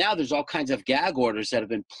 Now there's all kinds of gag orders that have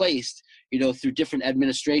been placed, through different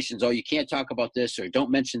administrations. Oh, you can't talk about this, or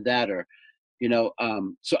don't mention that, or,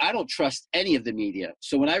 so I don't trust any of the media.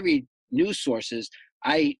 So when I read news sources,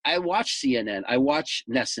 I watch CNN, I watch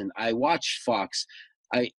Nesson, I watch Fox,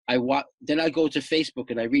 then I go to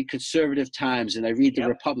Facebook and I read Conservative Times, and I read the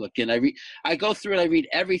Republic, and I go through and I read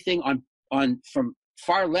everything on from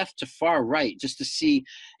far left to far right, just to see,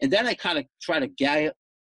 and then I kind of try to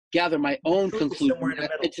gather my own conclusion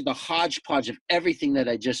into the hodgepodge of everything that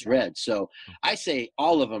I just read. So I say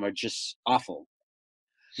all of them are just awful.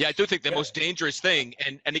 Yeah, I do think the most dangerous thing,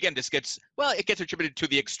 and again, it gets attributed to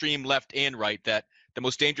the extreme left and right, that the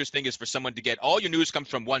most dangerous thing is for someone to get all your news comes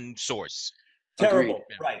from one source. Terrible,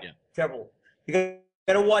 Agreed. right? Yeah. Terrible. You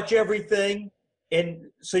got to watch everything, and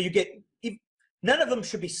so none of them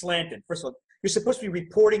should be slanted. First of all, you're supposed to be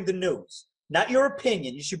reporting the news, not your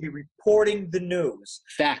opinion. You should be reporting the news.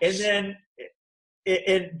 Facts. And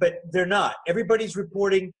then, but they're not. Everybody's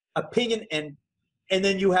reporting opinion, and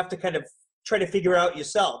then you have to kind of try to figure out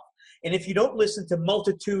yourself. And if you don't listen to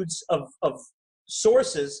multitudes of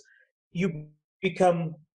sources, you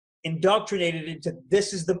become indoctrinated into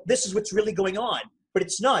this is what's really going on. But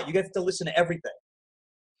it's not. You have to listen to everything.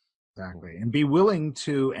 Exactly. And be willing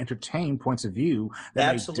to entertain points of view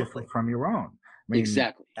that may differ from your own. I mean,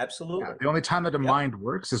 exactly. Absolutely. Yeah, the only time that a mind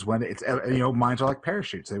works is when it's, minds are like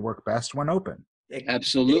parachutes. They work best when open.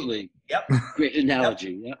 Absolutely. Yep. Great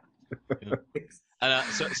analogy. Yep.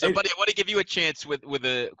 So, buddy, I want to give you a chance with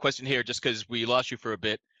a question here, just because we lost you for a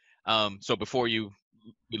bit. So before we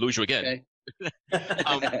lose you again,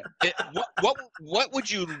 okay. What would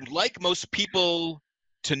you like most people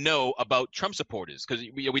to know about Trump supporters? Because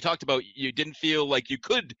we talked about you didn't feel like you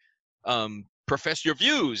could profess your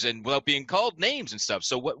views and without being called names and stuff.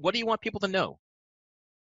 So what do you want people to know?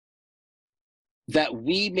 That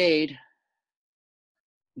we made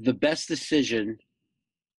the best decision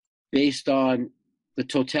based on the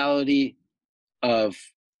totality of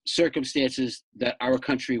circumstances that our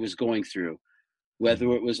country was going through, whether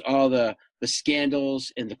it was all the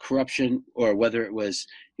scandals and the corruption, or whether it was,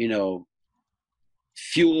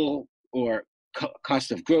 fuel or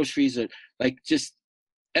cost of groceries, or like just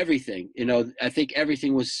everything. I think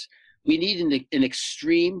everything was, we need an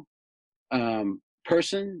extreme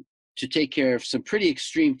person to take care of some pretty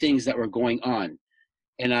extreme things that were going on.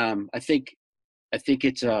 And I think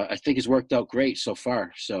it's worked out great so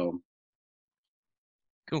far. So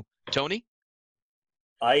cool. Tony?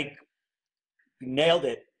 I nailed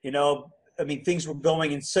it. Things were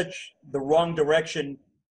going in such the wrong direction,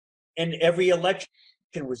 and every election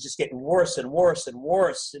was just getting worse and worse and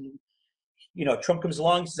worse. And, Trump comes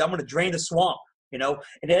along and says, I'm going to drain the swamp, and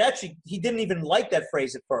he didn't even like that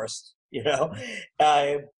phrase at first,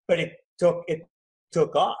 but it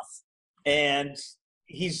took off, and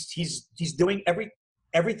he's doing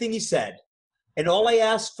everything he said. And all I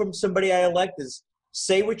ask from somebody I elect is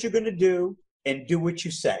say what you're going to do and do what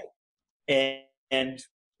you say. And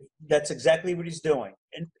that's exactly what he's doing.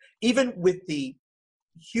 And even with the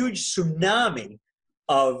huge tsunami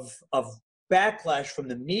of backlash from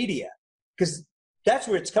the media, because that's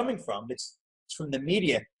where it's coming from. It's from the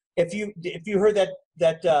media. If you heard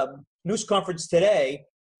that news conference today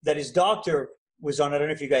that his doctor was on, I don't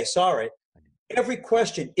know if you guys saw it. Every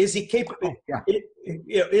question: is he capable? Yeah.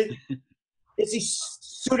 Is he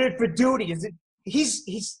suited for duty? Is it?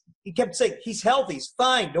 He kept saying he's healthy, he's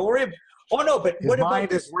fine. Don't worry. Oh no, but his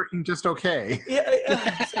mind is working just okay. Here's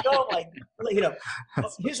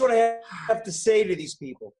what I have to say to these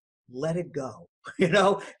people: let it go.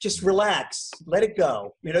 Just relax. Let it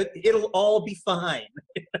go. It'll all be fine.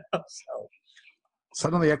 So.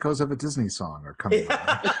 Suddenly, echoes of a Disney song are coming.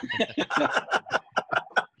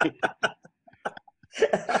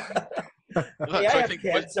 I have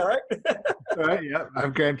kids, all right? Right, yeah, I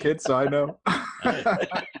have grandkids, so I know.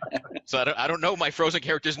 So I don't know my Frozen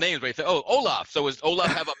characters' names, but Olaf. So does Olaf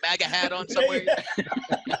have a MAGA hat on somewhere?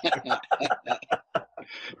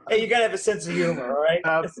 Hey, you gotta have a sense of humor, all right?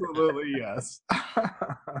 Absolutely, yes.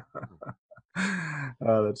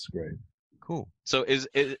 Oh, that's great. Cool. So is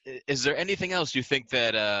there anything else you think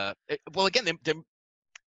that? Well, again,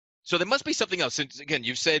 so there must be something else. Since again,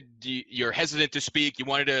 you've said you're hesitant to speak. You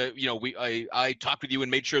wanted to, I talked with you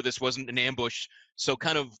and made sure this wasn't an ambush. So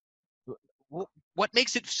kind of, what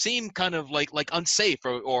makes it seem kind of like unsafe,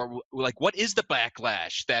 or like what is the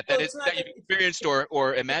backlash that you've experienced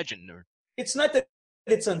or imagined? Or it's not that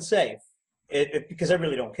it's unsafe, because I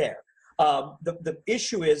really don't care. The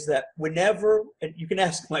issue is that whenever, and you can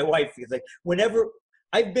ask my wife, whenever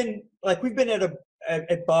we've been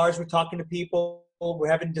at bars, we're talking to people,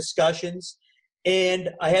 we're having discussions,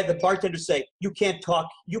 and I had the bartender say, you can't talk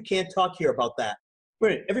here about that.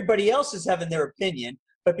 Everybody else is having their opinion,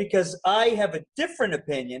 but because I have a different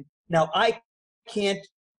opinion, now I can't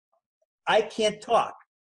talk.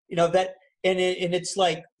 That, and it's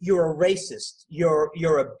like, you're a racist,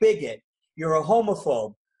 you're a bigot, you're a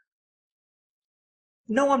homophobe.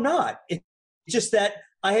 No, I'm not. It's just that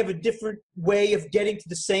I have a different way of getting to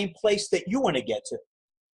the same place that you want to get to.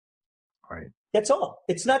 Right. That's all.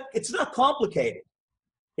 It's not complicated.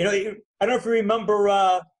 I don't know if you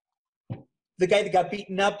remember the guy that got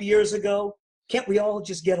beaten up years ago. Can't we all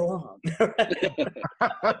just get along?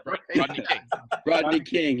 Rodney King. Rodney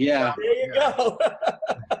King, yeah. There you go.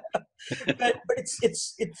 but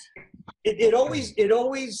it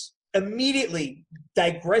always immediately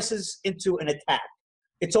digresses into an attack.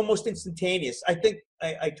 It's almost instantaneous. I think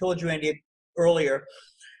I told you, Andy, earlier,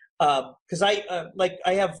 because I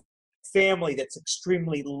have family that's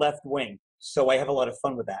extremely left wing, so I have a lot of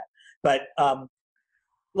fun with that. But I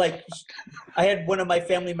had one of my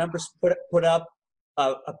family members put up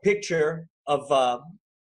a picture of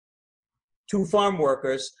 2 farm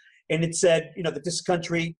workers, and it said, that this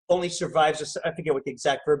country only survives, I forget what the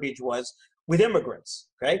exact verbiage was, with immigrants.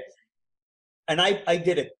 Okay, and I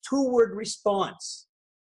did a 2-word response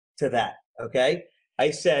to that, okay?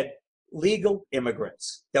 I said legal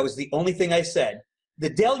immigrants. That was the only thing I said. The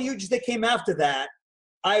deluge that came after that,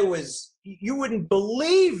 you wouldn't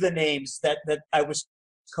believe the names that I was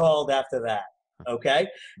called after that, okay?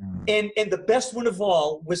 And the best one of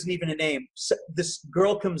all wasn't even a name. So this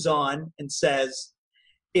girl comes on and says,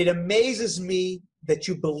 "It amazes me that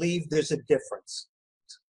you believe there's a difference."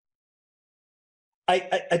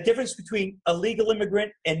 A difference between a legal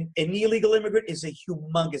immigrant and an illegal immigrant is a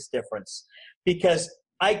humongous difference, because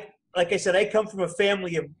like I said, I come from a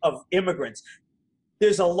family of immigrants.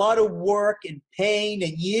 There's a lot of work and pain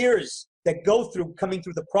and years that go through coming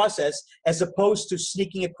through the process, as opposed to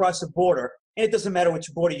sneaking across a border. And it doesn't matter which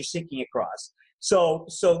border you're sneaking across. So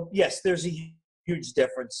yes, there's a huge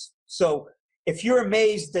difference. So if you're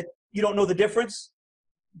amazed that you don't know the difference,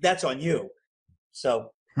 that's on you.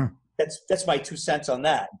 So that's my 2 cents on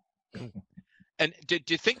that. And do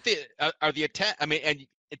you think are the attack? I mean, and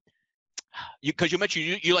because you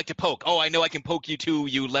mentioned you like to poke. Oh, I know I can poke you too,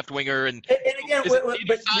 you left winger. And again, but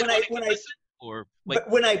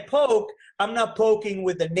when I poke, I'm not poking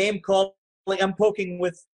with the name calling. I'm poking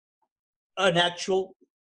with an actual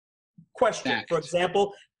question. Fact. For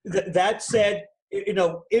example, that said,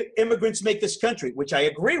 immigrants make this country, which I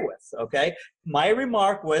agree with. Okay, my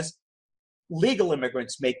remark was legal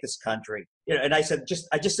immigrants make this country, and I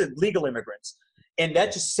just said legal immigrants, and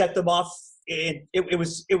that just set them off. And it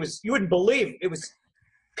was you wouldn't believe, it was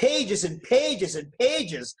pages and pages and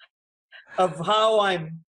pages of how I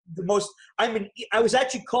was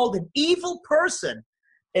actually called an evil person,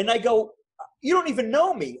 and I go, you don't even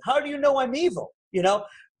know me. How do you know I'm evil?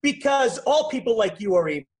 Because all people like you are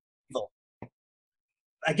evil.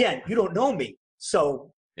 Again, you don't know me,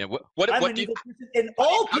 so yeah. I'm an evil person, and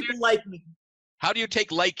all people like me. How do you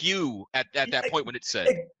take like you at that point when it's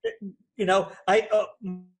said?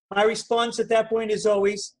 My response at that point is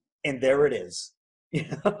always, and there it is.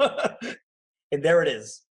 And there it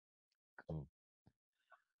is. Cool.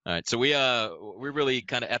 All right, so we're really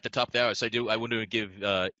kind of at the top of the hour. So I want to give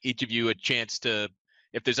each of you a chance to,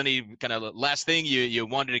 if there's any kind of last thing you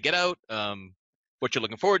wanted to get out, what you're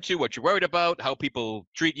looking forward to, what you're worried about, how people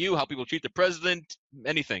treat you, how people treat the president,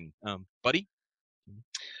 anything. Buddy?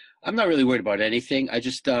 I'm not really worried about anything. I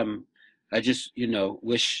just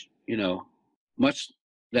wish,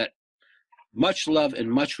 much love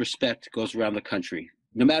and much respect goes around the country,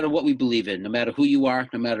 no matter what we believe in, no matter who you are,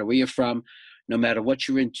 no matter where you're from, no matter what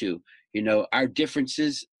you're into. Our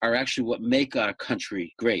differences are actually what make our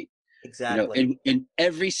country great. Exactly. And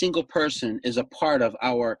every single person is a part of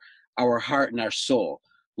our heart and our soul,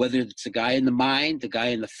 whether it's the guy in the mine, the guy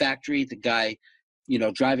in the factory, the guy,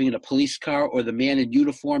 driving in a police car, or the man in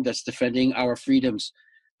uniform that's defending our freedoms.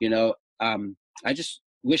 I just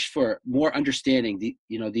wish for more understanding,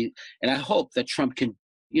 and I hope that Trump can,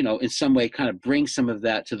 in some way kind of bring some of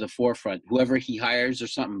that to the forefront, whoever he hires or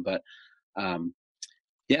something. But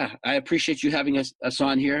yeah, I appreciate you having us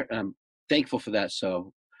on here. I'm thankful for that.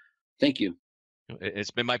 So thank you.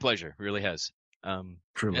 It's been my pleasure. It really has.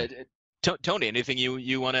 Truly. Tony, anything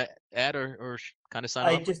you want to add or kind of sign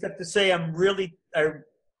off? I just have to say, I really have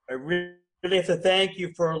to thank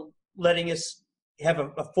you for letting us have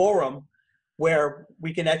a forum where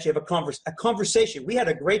we can actually have a conversation. We had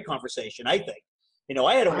a great conversation, I think.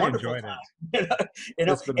 I had a wonderful time. It's been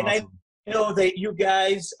awesome. I know that you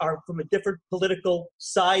guys are from a different political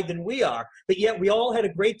side than we are, but yet we all had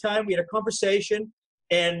a great time. We had a conversation,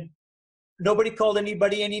 and nobody called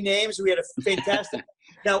anybody any names. We had a fantastic.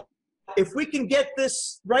 Now, if we can get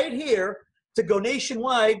this right here to go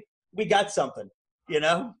nationwide, we got something.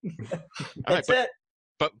 That's it.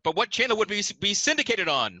 But what channel would we be syndicated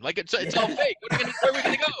on? Like it's all fake. Where are we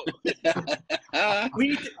gonna go? We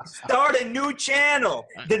need to start a new channel,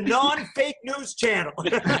 the non-fake news channel.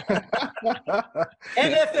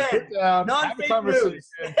 NFN, non-fake news.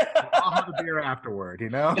 I'll have a beer afterward.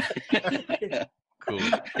 Cool.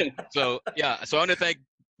 So I want to thank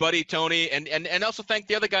Buddy, Tony, and also thank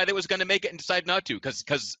the other guy that was going to make it and decided not to,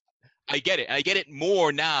 because I get it. I get it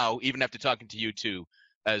more now, even after talking to you two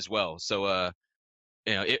as well. So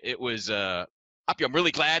it was Appio, I'm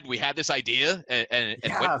really glad we had this idea and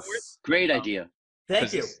yes. went for it. Great idea.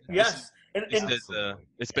 Thank you. Yes.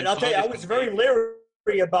 It's been I'll fun. tell you, I was very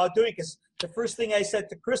leery about doing it, because the first thing I said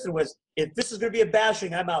to Kristen was, if this is going to be a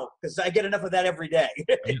bashing, I'm out, because I get enough of that every day.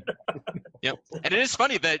 Yep. And it is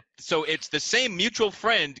funny that, so it's the same mutual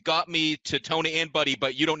friend got me to Tony and Buddy,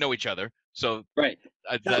 but you don't know each other. So right.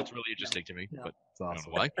 That's really interesting to me. No. But It's awesome. I don't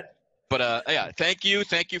know why. But yeah, thank you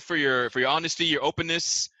for your honesty, your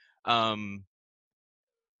openness, and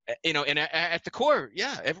you know, and at the core,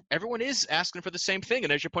 yeah, everyone is asking for the same thing.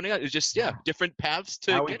 And as you're pointing out, it's just, different paths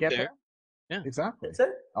to How we get there. there? Yeah. Exactly. That's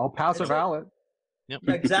it. All paths are valid. Yep.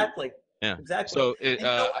 Exactly. Yeah. Exactly. So,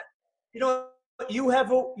 you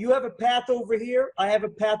have a path over here. I have a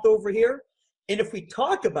path over here. And if we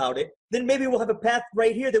talk about it, then maybe we'll have a path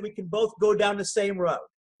right here that we can both go down the same road.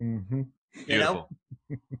 Mm-hmm. You know?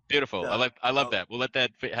 Beautiful. So, I love that. We'll let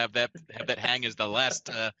that have that hang as the last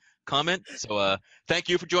comment. So thank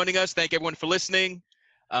you for joining us. Thank everyone for listening.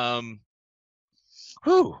 And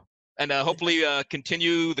hopefully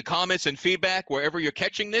continue the comments and feedback wherever you're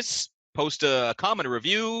catching this. Post a comment, a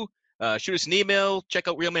review, shoot us an email, check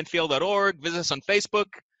out realmenfeel.org, visit us on Facebook.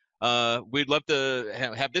 We'd love to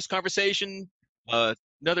have this conversation,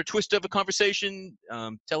 another twist of a conversation.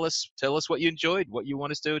 Tell us what you enjoyed, what you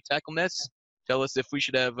want us to tackle next. Tell us if we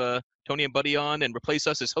should have Tony and Buddy on and replace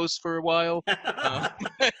us as hosts for a while. I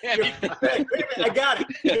got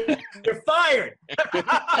it. You're fired.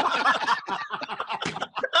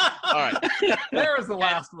 All right. There's the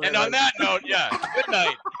last one. And on that note, good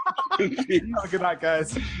night. Good night,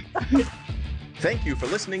 guys. Thank you for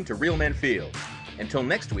listening to Real Men Feel. Until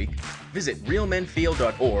next week, visit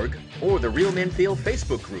realmenfeel.org or the Real Men Feel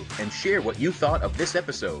Facebook group and share what you thought of this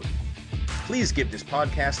episode. Please give this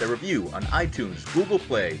podcast a review on iTunes, Google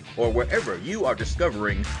Play, or wherever you are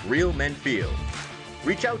discovering Real Men Feel.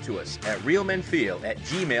 Reach out to us at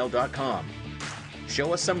realmenfeel@gmail.com.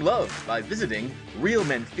 Show us some love by visiting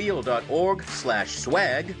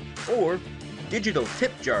realmenfeel.org/swag or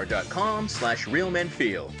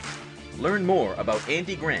digitaltipjar.com/realmenfeel. Learn more about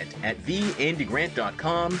Andy Grant at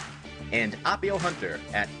theandygrant.com and Appio Hunter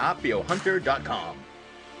at appiohunter.com.